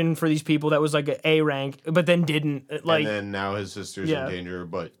dungeon for these people that was an A rank, but then didn't. And then now his sister's in danger,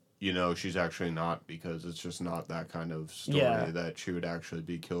 but she's actually not, because it's just not that kind of story that she would actually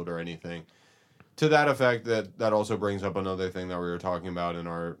be killed or anything. To that effect, that also brings up another thing that we were talking about in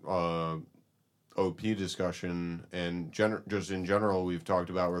our OP discussion, and just in general we've talked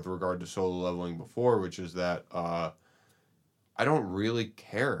about with regard to solo leveling before, which is that I don't really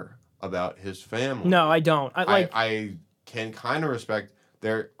care about his family. No, I don't. I can kind of respect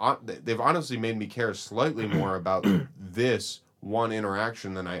they've honestly made me care slightly more about this one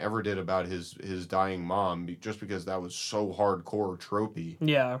interaction than I ever did about his dying mom, just because that was so hardcore tropey.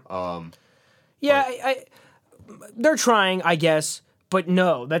 Yeah. Yeah, they're trying, I guess. But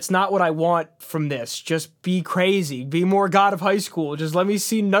no, that's not what I want from this. Just be crazy. Be more God of High School. Just let me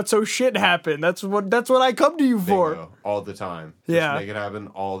see nutso shit happen. That's what I come to you for. Bingo. All the time. Yeah. Just make it happen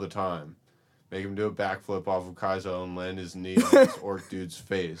all the time. Make him do a backflip off of Kaizo and land his knee on this orc dude's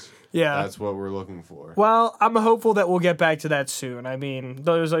face. Yeah. That's what we're looking for. Well, I'm hopeful that we'll get back to that soon. I mean,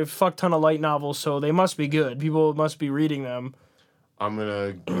 there's a fuck ton of light novels, so they must be good. People must be reading them. I'm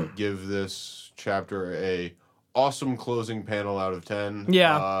going to give this chapter a awesome closing panel out of 10.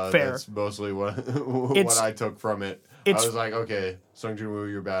 Yeah, fair. That's mostly what I took from it. I was like, okay, Sung Jin Woo,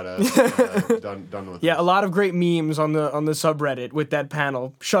 you're badass. Done with Yeah, this. a lot of great memes on the subreddit with that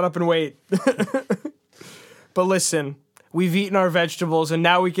panel. Shut up and wait. But listen, we've eaten our vegetables, and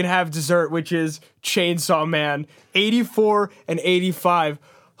now we can have dessert, which is Chainsaw Man. 84 and 85.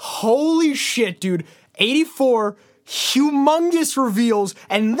 Holy shit, dude. 84... humongous reveals,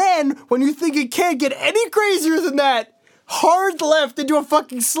 and then when you think it can't get any crazier than that, hard left into a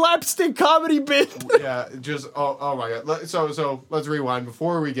fucking slapstick comedy bit. Yeah, just oh my god. So let's rewind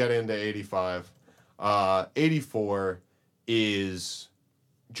before we get into 85. 84 is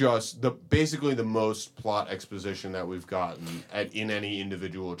just basically the most plot exposition that we've gotten in any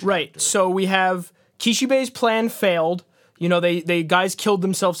individual chapter. Right. So we have Kishibe's plan failed. You know, they guys killed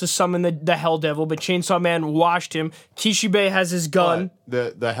themselves to summon the Hell Devil, but Chainsaw Man washed him. Kishibe has his gun.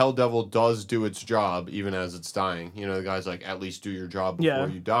 But the Hell Devil does do its job, even as it's dying. You know, the guy's like, at least do your job before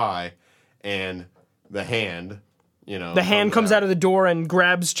you die. And the hand, you know. The hand comes out of the door and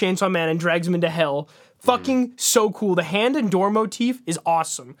grabs Chainsaw Man and drags him into hell. Fucking so cool. The hand and door motif is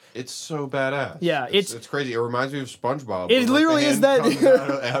awesome. It's so badass. Yeah, it's crazy. It reminds me of SpongeBob. It literally is that.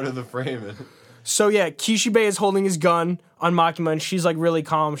 out of the frame. So yeah, Kishibe is holding his gun on Makima, and she's like really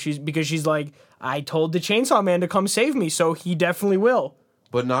calm. Because she's like, I told the Chainsaw Man to come save me, so he definitely will.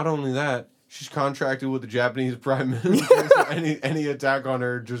 But not only that, she's contracted with the Japanese Prime Minister. So any attack on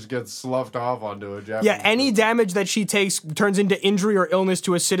her just gets sloughed off onto a Japanese. Yeah, any damage that she takes turns into injury or illness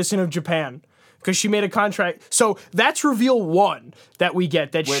to a citizen of Japan. Because she made a contract. So that's reveal 1 that we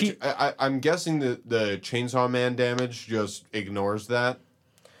get. I'm guessing that the Chainsaw Man damage just ignores that.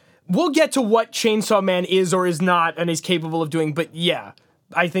 We'll get to what Chainsaw Man is or is not and is capable of doing, but yeah,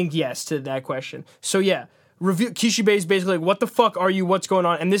 I think yes to that question. So yeah, Kishibe is basically like, what the fuck are you? What's going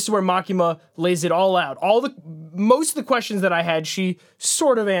on? And this is where Makima lays it all out. Most of the questions that I had, she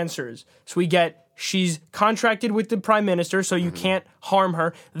sort of answers. So we get, she's contracted with the Prime Minister, so you can't harm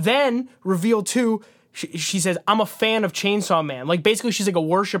her. Then, reveal 2, she says, I'm a fan of Chainsaw Man. Like, basically, she's like a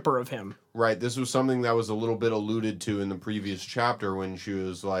worshiper of him. Right. This was something that was a little bit alluded to in the previous chapter when she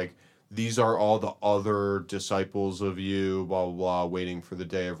was like, these are all the other disciples of you, blah, blah, blah, waiting for the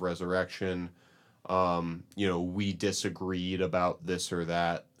day of resurrection. We disagreed about this or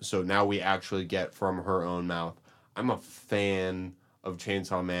that. So now we actually get from her own mouth, I'm a fan of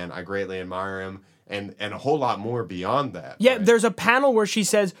Chainsaw Man. I greatly admire him. And a whole lot more beyond that. Yeah, right? There's a panel where she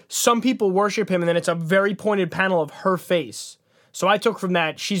says some people worship him, and then it's a very pointed panel of her face. So I took from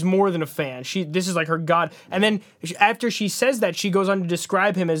that, she's more than a fan. This is like her god. And then after she says that, she goes on to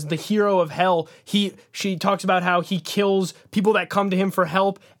describe him as the hero of hell. She talks about how he kills people that come to him for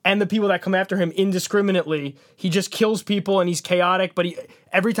help and the people that come after him indiscriminately. He just kills people and he's chaotic, but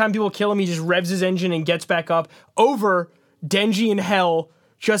every time people kill him, he just revs his engine and gets back up over Denji in hell,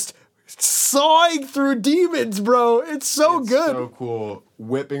 just sawing through demons, bro. It's good. So cool.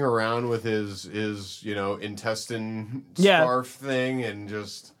 Whipping around with his intestine scarf thing and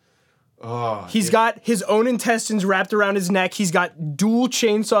just he's got his own intestines wrapped around his neck. He's got dual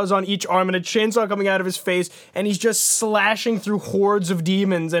chainsaws on each arm and a chainsaw coming out of his face, and he's just slashing through hordes of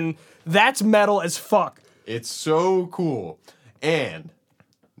demons, and that's metal as fuck. It's so cool. And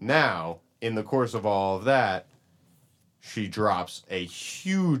now, in the course of all of that, she drops a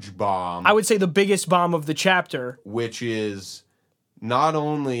huge bomb. I would say the biggest bomb of the chapter. Which is, not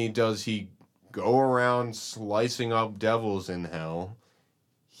only does he go around slicing up devils in hell,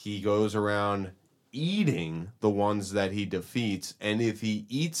 he goes around eating the ones that he defeats. And if he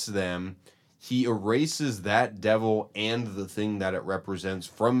eats them, he erases that devil and the thing that it represents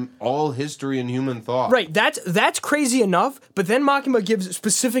from all history and human thought. Right, that's crazy enough, but then Makima gives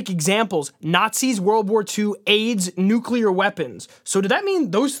specific examples. Nazis, World War II, AIDS, nuclear weapons. So did that mean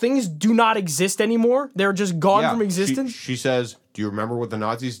those things do not exist anymore? They're just gone from existence? She says, do you remember what the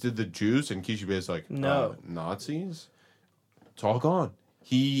Nazis did to Jews? And Kishibe is like, no. Nazis? It's all gone.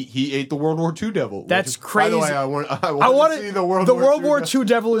 He ate the World War II devil. That's crazy. By the way, I want to see the World War II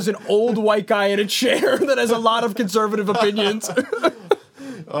devil is an old white guy in a chair that has a lot of conservative opinions.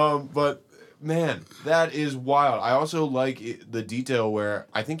 But Man, that is wild. I also like the detail where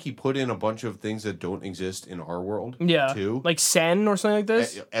I think he put in a bunch of things that don't exist in our world. Yeah. Too. Like Sen or something like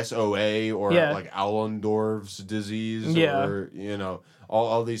this? SOA or like Allendorf's disease or,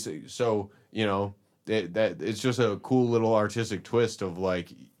 all these things. So, that it's just a cool little artistic twist of like,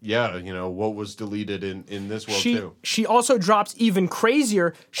 what was deleted in this world too. She also drops even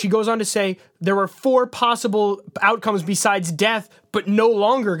crazier. She goes on to say there were 4 possible outcomes besides death, but no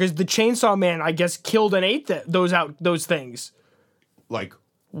longer because the Chainsaw Man, I guess, killed and ate those things. Like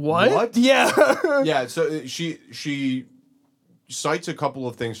what? Yeah. Yeah. So she cites a couple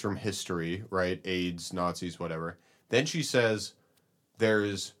of things from history, right? AIDS, Nazis, whatever. Then she says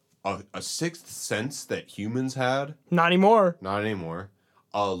there's a sixth sense that humans had. Not anymore. Not anymore.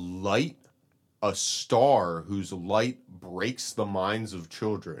 A star whose light breaks the minds of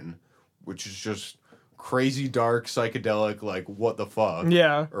children, which is just crazy dark, psychedelic, like what the fuck.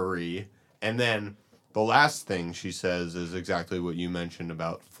 Yeah. And then the last thing she says is exactly what you mentioned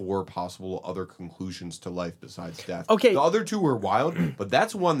about 4 possible other conclusions to life besides death. Okay. The other 2 were wild, but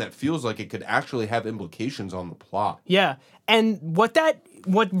that's one that feels like it could actually have implications on the plot. Yeah. And what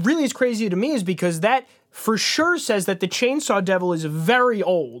really is crazy to me is because that for sure says that the Chainsaw Devil is very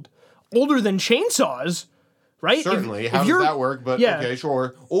old. Older than chainsaws, right? Certainly. How does that work? But okay,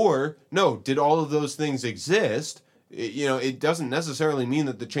 sure. Or, no, did all of those things exist? It doesn't necessarily mean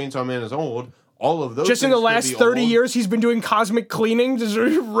that the Chainsaw Man is old. All of those just in the last 30 years, he's been doing cosmic cleaning, just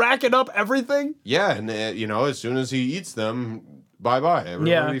racking up everything. Yeah, and, as soon as he eats them, bye-bye.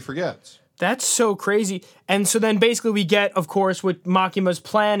 Everybody forgets. That's so crazy. And so then basically we get, of course, what Makima's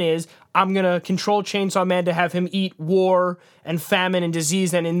plan is. I'm going to control Chainsaw Man to have him eat war and famine and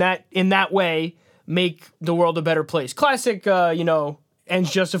disease, and in that way make the world a better place. Classic,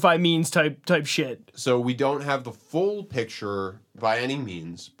 ends justify means type shit. So we don't have the full picture by any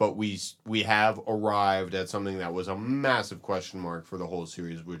means, but we have arrived at something that was a massive question mark for the whole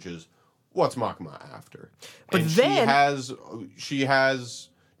series, which is what's Makima after? But and then she has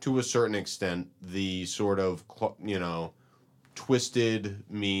to a certain extent the sort of twisted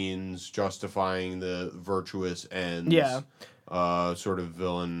means justifying the virtuous ends. Yeah. Sort of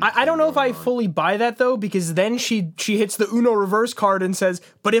villain. I don't know if I fully buy that though, because then she hits the Uno reverse card and says,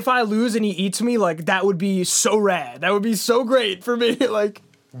 "But if I lose and he eats me, like that would be so rad. That would be so great for me." Like,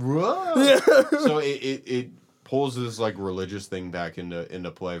 yeah. So it pulls this like religious thing back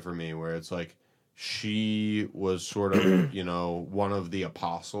into play for me, where it's like she was sort of one of the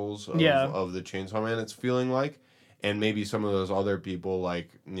apostles of the Chainsaw Man. It's feeling like, and maybe some of those other people like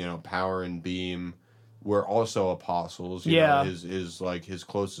Power and Beam were also apostles, his like his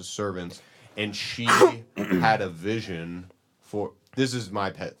closest servants, and she had a vision for, this is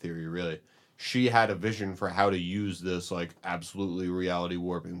my pet theory really, she had a vision for how to use this like absolutely reality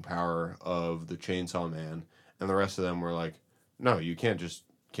warping power of the Chainsaw Man, and the rest of them were like, no, you can't just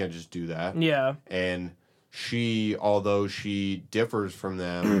do that. Yeah. And she, although she differs from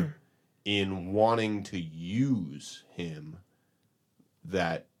them in wanting to use him,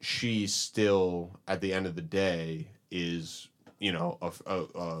 that she still, at the end of the day, is,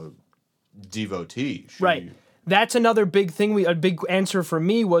 a devotee. Right. That's another big thing. A big answer for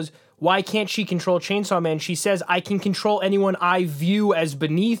me was, why can't she control Chainsaw Man? She says, I can control anyone I view as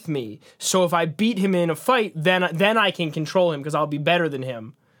beneath me. So if I beat him in a fight, then I can control him because I'll be better than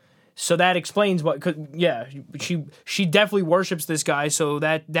him. So that explains what. She definitely worships this guy, so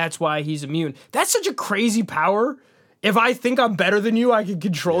that's why he's immune. That's such a crazy power. If I think I'm better than you, I can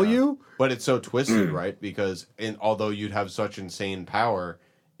control you. But it's so twisted, right? Because although you'd have such insane power,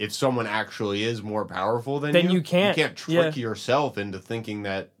 if someone actually is more powerful than you can't trick yourself into thinking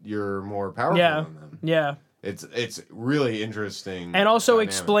that you're more powerful than them. Yeah. It's really interesting. And also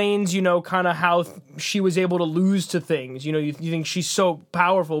explains, kind of how she was able to lose to things. You think she's so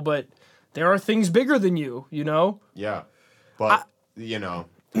powerful, but there are things bigger than you, Yeah. But,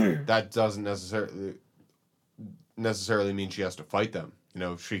 that doesn't necessarily mean she has to fight them.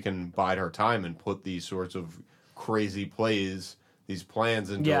 She can bide her time and put these sorts of crazy plays, these plans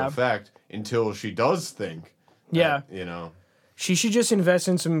into effect until she does think. That, She should just invest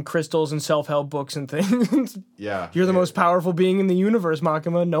in some crystals and self-help books and things. Yeah. You're the most powerful being in the universe,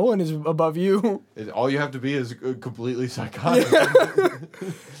 Makima. No one is above you. All you have to be is completely psychotic.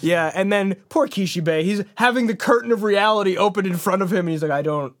 Yeah, and then poor Kishibe, he's having the curtain of reality open in front of him, and he's like, I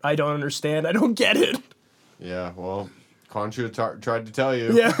don't understand. I don't get it. Yeah, well, Khonshu tried to tell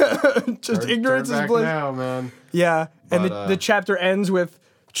you. Yeah, just ignorance is bliss. Now, man. Yeah, and the chapter ends with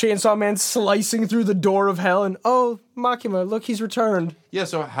Chainsaw Man slicing through the door of hell, and Makima, look, he's returned. Yeah,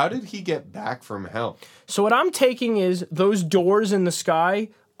 so how did he get back from hell? So what I'm taking is those doors in the sky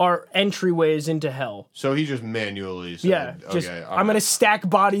are entryways into hell. So he just manually said, Yeah, just okay, I'm gonna stack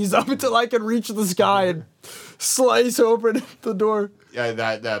bodies up until I can reach the sky and slice open the door. Yeah,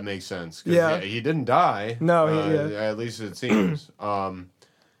 that makes sense. Yeah. He didn't die. No, at least it seems.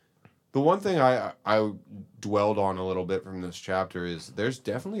 The one thing I dwelled on a little bit from this chapter is there's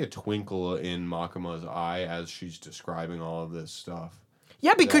definitely a twinkle in Makima's eye as she's describing all of this stuff.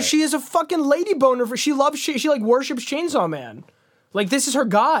 Yeah, because she is a fucking lady boner. She like worships Chainsaw Man. Like, this is her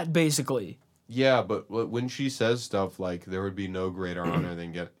god, basically. Yeah, but when she says stuff like there would be no greater honor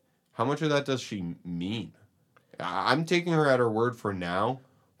than get, how much of that does she mean? I'm taking her at her word for now,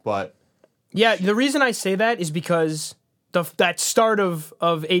 but yeah, the reason I say that is because that start of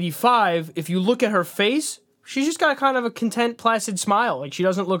 85, if you look at her face, she's just got kind of a content, placid smile. Like, she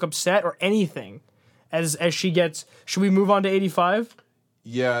doesn't look upset or anything. As she gets, should we move on to 85?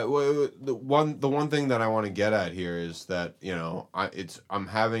 Yeah, well, the one thing that I want to get at here is that, I'm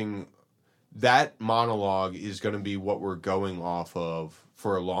having that monologue is going to be what we're going off of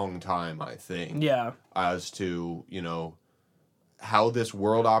for a long time, I think. Yeah. As to, how this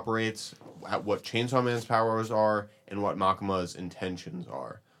world operates, what Chainsaw Man's powers are, and what Makima's intentions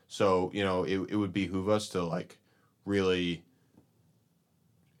are. So, it would behoove us to, like, really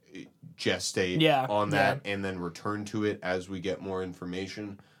gestate on that and then return to it as we get more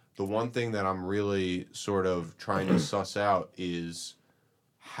information. The one thing that I'm really sort of trying to suss out is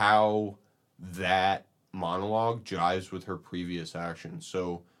how that monologue jives with her previous actions.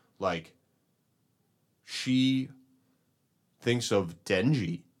 So, like, she thinks of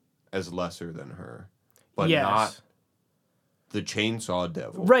Denji as lesser than her, but not the Chainsaw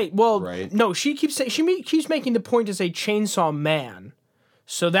Devil. Right. Well, right? No, she keeps keeps making the point to say Chainsaw Man.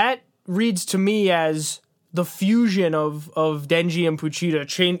 So that reads to me as the fusion of Denji and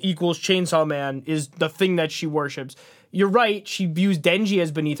Puchita equals Chainsaw Man is the thing that she worships. You're right, she views Denji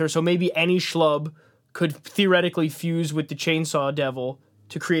as beneath her, so maybe any schlub could theoretically fuse with the Chainsaw Devil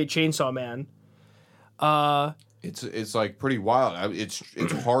to create Chainsaw Man. It's like pretty wild. It's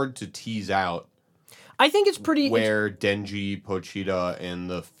hard to tease out. I think it's pretty where Denji, Pochita, and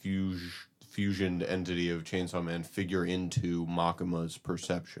the fusioned entity of Chainsaw Man figure into Makima's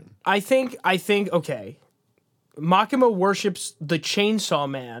perception. I think okay. Makima worships the Chainsaw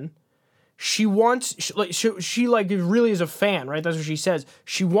Man. She really is a fan, right? That's what she says.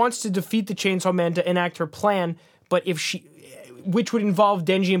 She wants to defeat the Chainsaw Man to enact her plan, but which would involve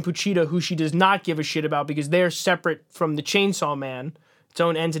Denji and Puchita, who she does not give a shit about because they're separate from the Chainsaw Man, its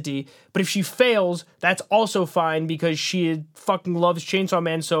own entity. But if she fails, that's also fine because she fucking loves Chainsaw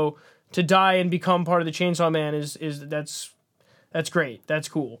Man. So to die and become part of the Chainsaw Man that's great. That's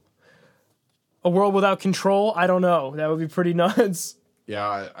cool. A world without control? I don't know. That would be pretty nuts.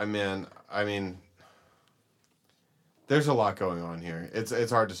 Yeah, I mean, there's a lot going on here.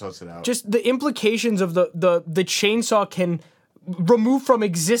 It's hard to suss it out. Just the implications of the chainsaw can remove from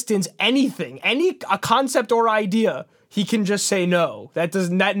existence anything, a concept or idea. He can just say no.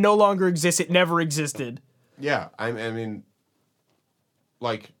 That no longer exists. It never existed. Yeah, I mean,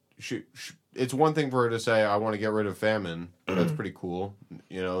 like, it's one thing for her to say, "I want to get rid of famine." That's pretty cool.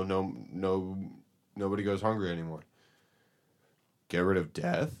 Nobody goes hungry anymore. Get rid of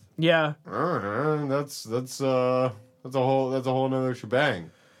death? Yeah. That's a whole nother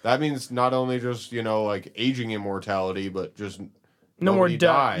shebang. That means not only just, like aging immortality, but just no more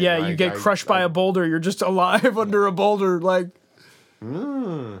death. Yeah, you get crushed by a boulder. You're just alive under a boulder, like.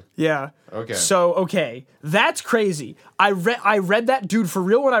 Yeah. Okay. So, okay. That's crazy. I read that, dude, for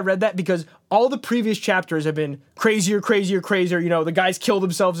real when I read that, because all the previous chapters have been crazier. The guys kill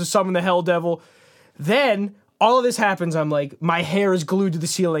themselves to summon the Hell Devil. Then all of this happens. I'm like, my hair is glued to the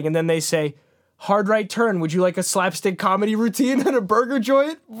ceiling. And then they say, hard right turn. Would you like a slapstick comedy routine and a burger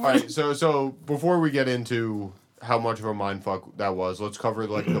joint? All right. So before we get into how much of a mindfuck that was, let's cover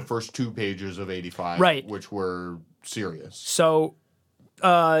like the first 2 pages of 85, right, which were serious. So,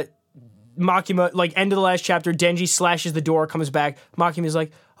 Makima, like, end of the last chapter, Denji slashes the door, comes back. Makima's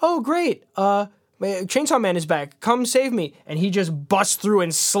like, oh, great. Chainsaw Man is back. Come save me. And he just busts through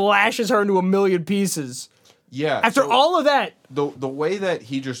and slashes her into a million pieces. Yeah. After all of that. The way that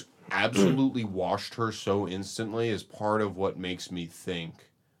he just absolutely washed her so instantly is part of what makes me think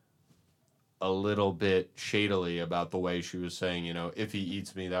a little bit shadily about the way she was saying, if he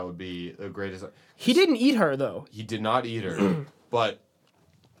eats me, that would be the greatest. He didn't eat her, though. He did not eat her. But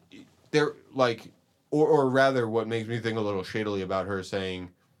there, like, or rather, what makes me think a little shadily about her saying,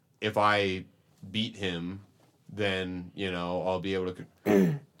 if I beat him, then, I'll be able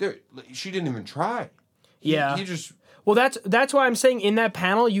to. She didn't even try. Yeah. He just. Well, that's why I'm saying in that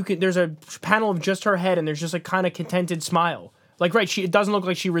panel, there's a panel of just her head, and there's just a kind of contented smile. Like, right, it doesn't look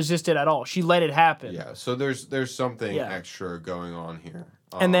like she resisted at all. She let it happen. Yeah, so there's something extra going on here.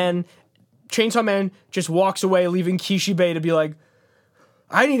 And then Chainsaw Man just walks away, leaving Kishibe to be like,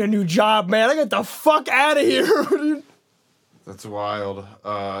 I need a new job, man. I got the fuck out of here. That's wild.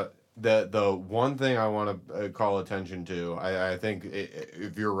 The one thing I want to call attention to, I think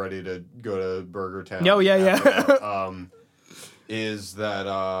if you're ready to go to Burger Town, is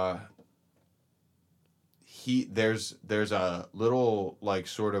that there's a little like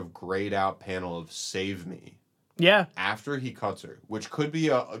sort of grayed out panel of "Save Me." Yeah. After he cuts her, which could be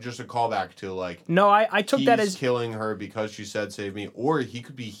just a callback to like. No, I took that as killing her because she said "Save me," or he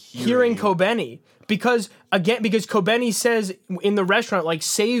could be hearing Kobeni because Kobeni says in the restaurant like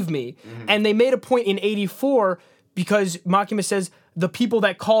 "Save me," and they made a point in '84 because Makima says the people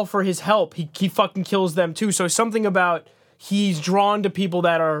that call for his help, he fucking kills them too. So something about he's drawn to people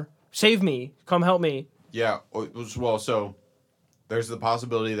that are "Save me, come help me." Yeah, well, so there's the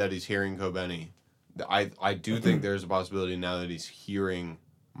possibility that he's hearing Kobeni. I do think there's a possibility now that he's hearing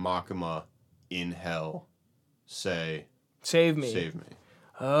Makima in hell say, Save me. Save me.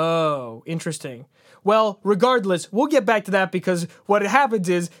 Oh, interesting. Well, regardless, we'll get back to that because what happens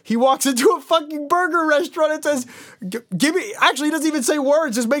is he walks into a fucking burger restaurant and says, give me... Actually, he doesn't even say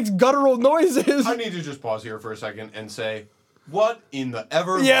words, just makes guttural noises. I need to just pause here for a second and say, what in the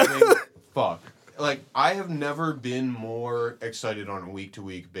ever-loving fuck? Like, I have never been more excited on a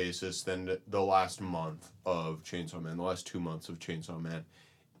week-to-week basis than the last month of Chainsaw Man, the last 2 months of Chainsaw Man.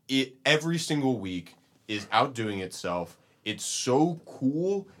 Every single week is outdoing itself. It's so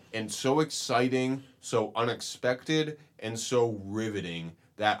cool and so exciting, so unexpected, and so riveting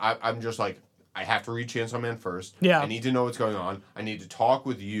that I'm just like, I have to read Chainsaw Man first. Yeah. I need to know what's going on. I need to talk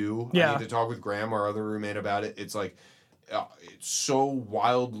with you. Yeah. I need to talk with Graham, our other roommate, about it. It's like, it's so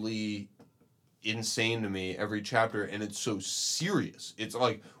wildly insane to me every chapter, and it's so serious. It's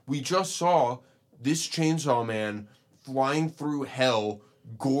like we just saw this Chainsaw Man flying through hell,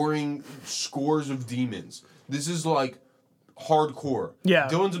 goring scores of demons. This is like hardcore. Yeah.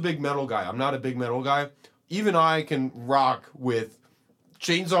 Dylan's a big metal guy. I'm not a big metal guy. Even I can rock with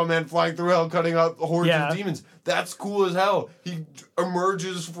Chainsaw Man flying through hell, cutting up hordes of demons. That's cool as hell. He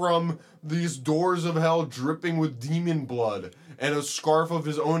emerges from these doors of hell dripping with demon blood and a scarf of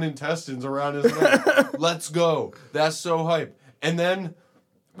his own intestines around his neck. Let's go. That's so hype. And then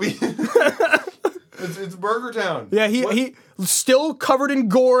it's Burger Town. Yeah, he still covered in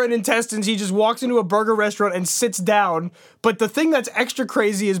gore and intestines. He just walks into a burger restaurant and sits down. But the thing that's extra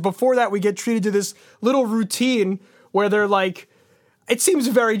crazy is before that we get treated to this little routine where they're like, it seems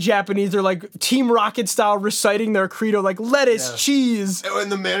very Japanese. They're like Team Rocket style reciting their credo, like lettuce, cheese.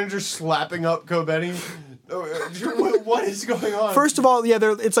 And the manager's slapping up Kobeni. What is going on? First of all,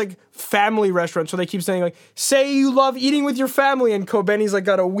 it's like family restaurant, so they keep saying like, "Say you love eating with your family," and Kobeni's like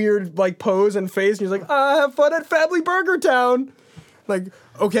got a weird like pose and face, and he's like, "Have fun at Family Burger Town." Like,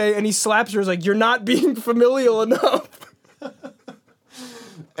 okay, and he slaps her. He's like, "You're not being familial enough."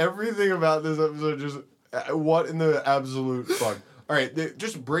 Everything about this episode just what in the absolute fuck. All right,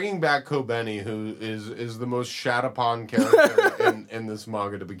 just bringing back Kobeni, who is the most shat upon character in this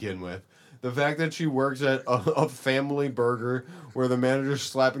manga to begin with. The fact that she works at a family burger where the manager's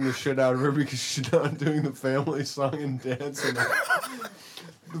slapping the shit out of her because she's not doing the family song and dance. And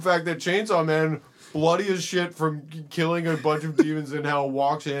the fact that Chainsaw Man, bloody as shit from killing a bunch of demons in hell,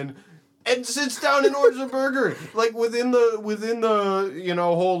 walks in and sits down and orders a burger. Like within the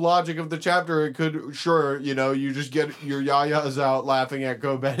whole logic of the chapter, it could you just get your yayas out laughing at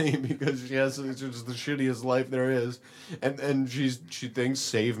Kobeni because she has just the shittiest life there is, and she thinks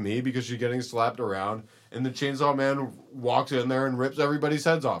save me because she's getting slapped around, and the Chainsaw Man walks in there and rips everybody's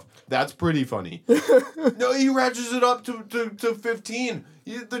heads off. That's pretty funny. No, he ratchets it up to 15.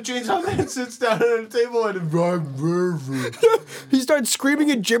 The Chainsaw Man sits down at a table and he starts screaming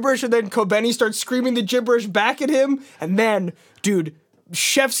in gibberish, and then Kobeni starts screaming the gibberish back at him, and then, dude,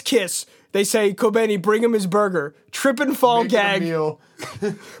 chef's kiss. They say, Kobeni, bring him his burger. Trip and fall gag.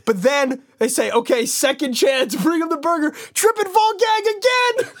 But then they say, okay, second chance, bring him the burger. Trip and fall gag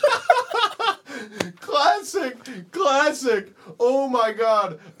again. Classic. Oh my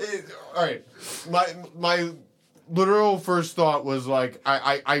god. All right. My literal first thought was like,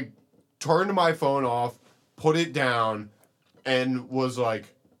 I turned my phone off, put it down, and was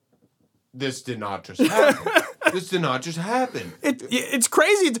like, this did not just happen. This did not just happen. It's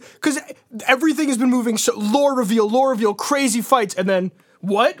crazy because everything has been moving. So lore reveal, crazy fights, and then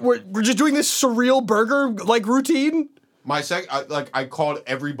what? We're just doing this surreal burger like routine. I called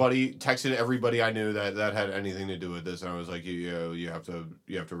everybody, texted everybody I knew that had anything to do with this, and I was like, you have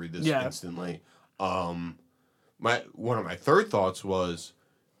to read this instantly. one of my third thoughts was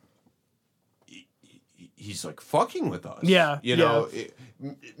he's like fucking with us. Yeah. You know,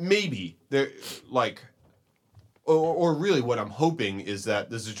 maybe there like or really what I'm hoping is that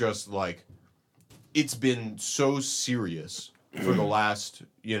this is just like it's been so serious for the last,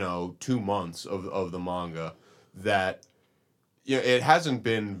 2 months of the manga that it hasn't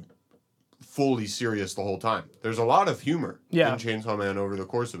been fully serious the whole time. There's a lot of humor in Chainsaw Man over the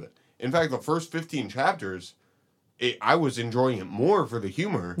course of it. In fact, the first 15 chapters, I was enjoying it more for the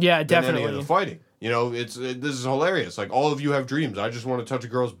humor than any of the fighting. This is hilarious. Like, all of you have dreams. I just want to touch a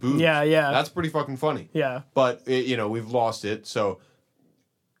girl's boobs. Yeah. That's pretty fucking funny. Yeah. But, we've lost it, so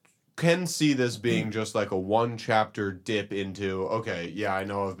can see this being just like a one-chapter dip into, okay, yeah, I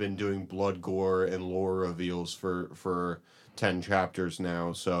know I've been doing blood, gore, and lore reveals for 10 chapters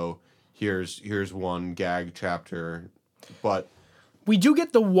now, so here's one gag chapter. But we do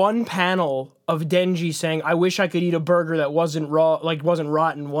get the one panel of Denji saying, "I wish I could eat a burger that wasn't raw, like wasn't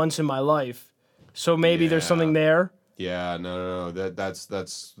rotten once in my life." So maybe there's something there. Yeah, no. That's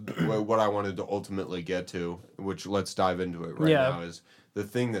what I wanted to ultimately get to, which let's dive into it right now, is the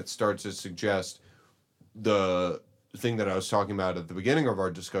thing that starts to suggest the thing that I was talking about at the beginning of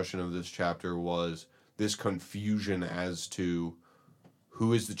our discussion of this chapter was this confusion as to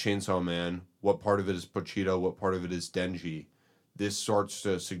who is the Chainsaw Man, what part of it is Pochita, what part of it is Denji. This starts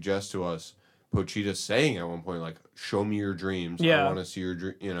to suggest to us Pochita saying at one point, like, show me your dreams. I want to see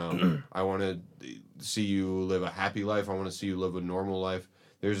your I want to see you live a happy life. I want to see you live a normal life.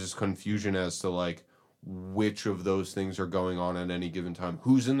 There's this confusion as to, like, which of those things are going on at any given time.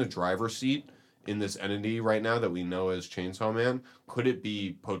 Who's in the driver's seat in this entity right now that we know as Chainsaw Man? Could it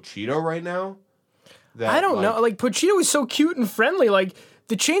be Pochita right now? I don't know. Like, Pochita was so cute and friendly. Like,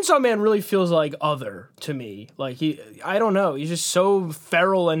 the Chainsaw Man really feels like other to me. Like, I don't know. He's just so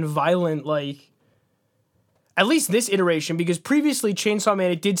feral and violent, like, at least this iteration, because previously Chainsaw Man,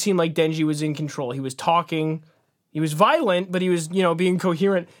 it did seem like Denji was in control. He was talking. He was violent, but he was, being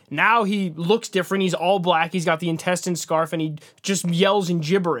coherent. Now he looks different. He's all black. He's got the intestine scarf, and he just yells in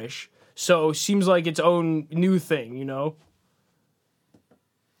gibberish. So, seems like its own new thing,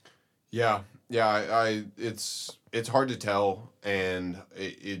 Yeah. It's hard to tell, and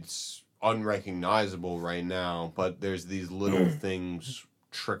it's unrecognizable right now, but there's these little things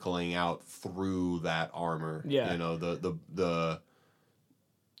trickling out through that armor. Yeah. The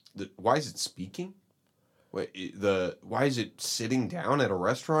why is it speaking? Wait, why is it sitting down at a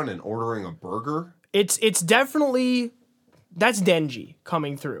restaurant and ordering a burger? It's definitely, that's Denji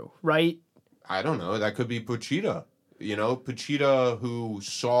coming through, right? I don't know. That could be Pochita. Pochita, who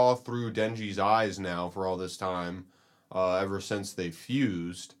saw through Denji's eyes now for all this time, ever since they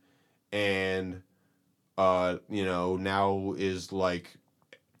fused, and now is like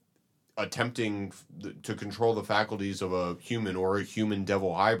attempting to control the faculties of a human or a human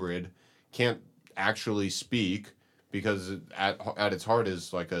devil hybrid, can't actually speak because at its heart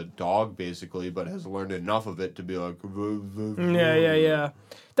is like a dog basically, but has learned enough of it to be like yeah.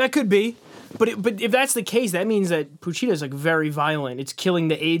 That could be, but if that's the case, that means that Pochita is like very violent. It's killing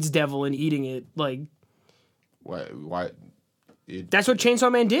the AIDS devil and eating it. Like, why? That's what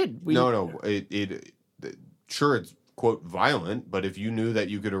Chainsaw Man did. Sure, it's quote violent, but if you knew that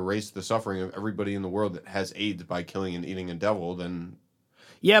you could erase the suffering of everybody in the world that has AIDS by killing and eating a devil, then.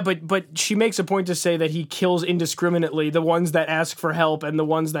 Yeah, but she makes a point to say that he kills indiscriminately the ones that ask for help and the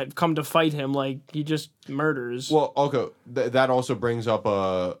ones that come to fight him. Like, he just murders. Well, okay, that also brings up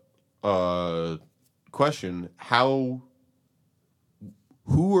a question. Who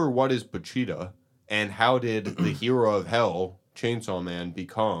or what is Pochita, and how did the hero of hell, Chainsaw Man,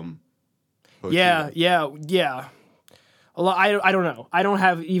 become Pochita? Yeah. I don't know. I don't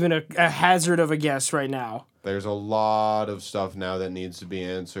have even a hazard of a guess right now. There's a lot of stuff now that needs to be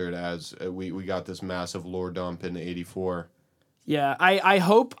answered as we got this massive lore dump in 84. Yeah, I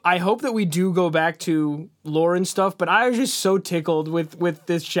hope that we do go back to lore and stuff, but I was just so tickled with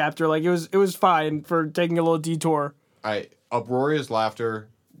this chapter. Like, it was fine for taking a little detour. Uproarious laughter,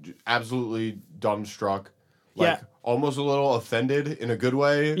 absolutely dumbstruck. Like, almost a little offended in a good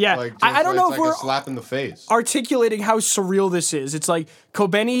way. Yeah, like, I don't know if we're a slap in the face. Articulating how surreal this is. It's like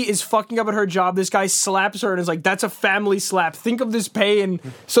Kobeni is fucking up at her job. This guy slaps her and is like, "That's a family slap. Think of this pain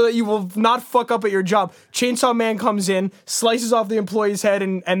so that you will not fuck up at your job." Chainsaw Man comes in, slices off the employee's head,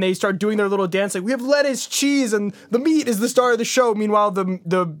 and they start doing their little dance. Like, we have lettuce, cheese, and the meat is the star of the show. Meanwhile,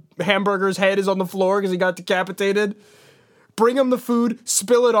 the hamburger's head is on the floor because he got decapitated. Bring him the food,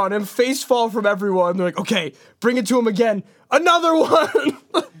 spill it on him, face fall from everyone. They're like, okay, bring it to him again. Another one!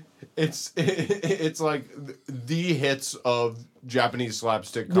 It's like the hits of Japanese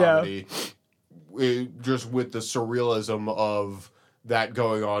slapstick comedy just with the surrealism of that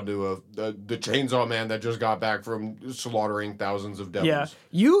going on to the Chainsaw Man that just got back from slaughtering thousands of devils.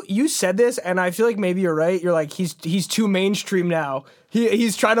 Yeah, you said this, and I feel like maybe you're right. You're like, he's too mainstream now.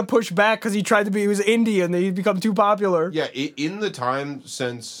 He's trying to push back because he was indie and he's become too popular. Yeah, in the time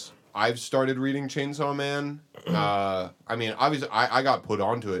since I've started reading Chainsaw Man, I mean, obviously I got put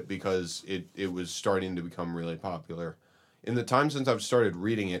onto it because it was starting to become really popular. In the time since I've started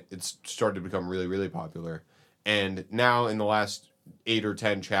reading it, it's started to become really, really popular. And now in the last 8 or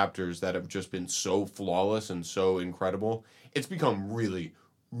 10 chapters that have just been so flawless and so incredible, it's become really,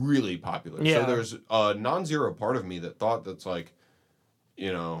 really popular. Yeah. So there's a non-zero part of me that thought that's like,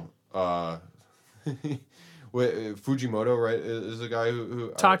 you know, Fujimoto, right, is the guy who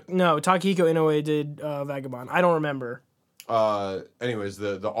Takehiko Inoue did Vagabond. I don't remember. Anyways,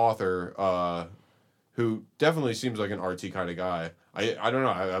 the author, who definitely seems like an artsy kind of guy. I don't know.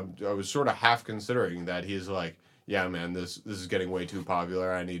 I was sort of half considering that he's like, yeah, man, this is getting way too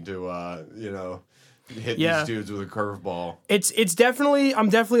popular. I need to, hit these dudes with a curveball. It's definitely, I'm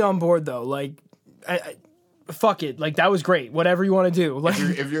definitely on board though. Like, fuck it. Like, that was great. Whatever you want to do. Like,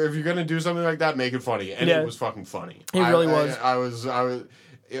 if you're gonna do something like that, make it funny. And it was fucking funny. It really was. I was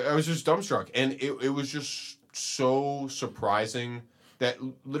just dumbstruck, and it was just so surprising that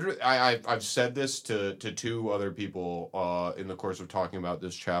literally I've said this to 2 other people in the course of talking about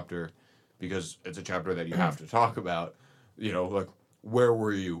this chapter, because it's a chapter that you have to talk about. You know, like, where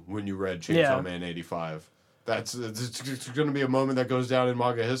were you when you read Chainsaw Man 85? It's going to be a moment that goes down in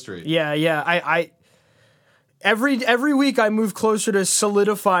manga history. Yeah. I every week I move closer to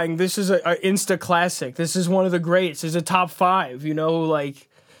solidifying this is a Insta classic. This is one of the greats. It's a top 5. You know, like,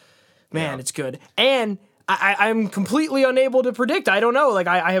 man, it's good. And I'm completely unable to predict. I don't know. Like,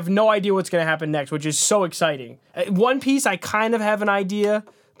 I have no idea what's going to happen next, which is so exciting. One Piece, I kind of have an idea.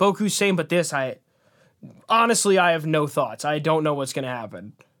 Boku's same, but this, honestly, I have no thoughts. I don't know what's going to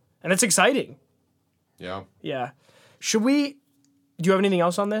happen. And it's exciting. Yeah. Yeah. Do you have anything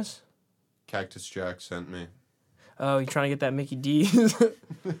else on this? Cactus Jack sent me. Oh, you trying to get that Mickey D?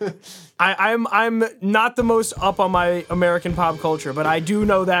 I'm not the most up on my American pop culture, but I do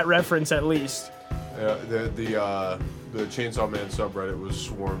know that reference at least. Yeah, the Chainsaw Man subreddit was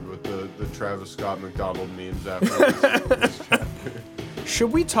swarmed with the Travis Scott McDonald memes after this chapter.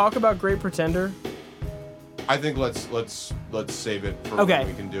 Should we talk about Great Pretender? I think let's save it for when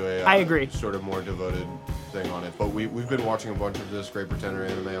we can do I agree. Sort of more devoted thing on it. But we've been watching a bunch of this Great Pretender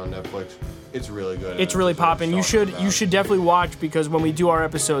anime on Netflix. It's really good. It's really popping. You should definitely watch, because when we do our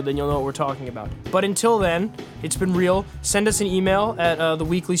episode, then you'll know what we're talking about. But until then, it's been real. Send us an email at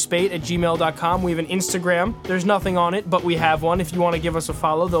theweeklyspate@gmail.com. We have an Instagram. There's nothing on it, but we have one. If you want to give us a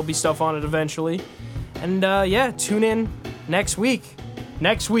follow, there'll be stuff on it eventually. And tune in next week.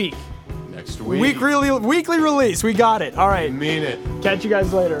 Weekly release. We got it. All right. Mean it. Catch you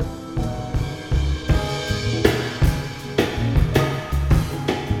guys later.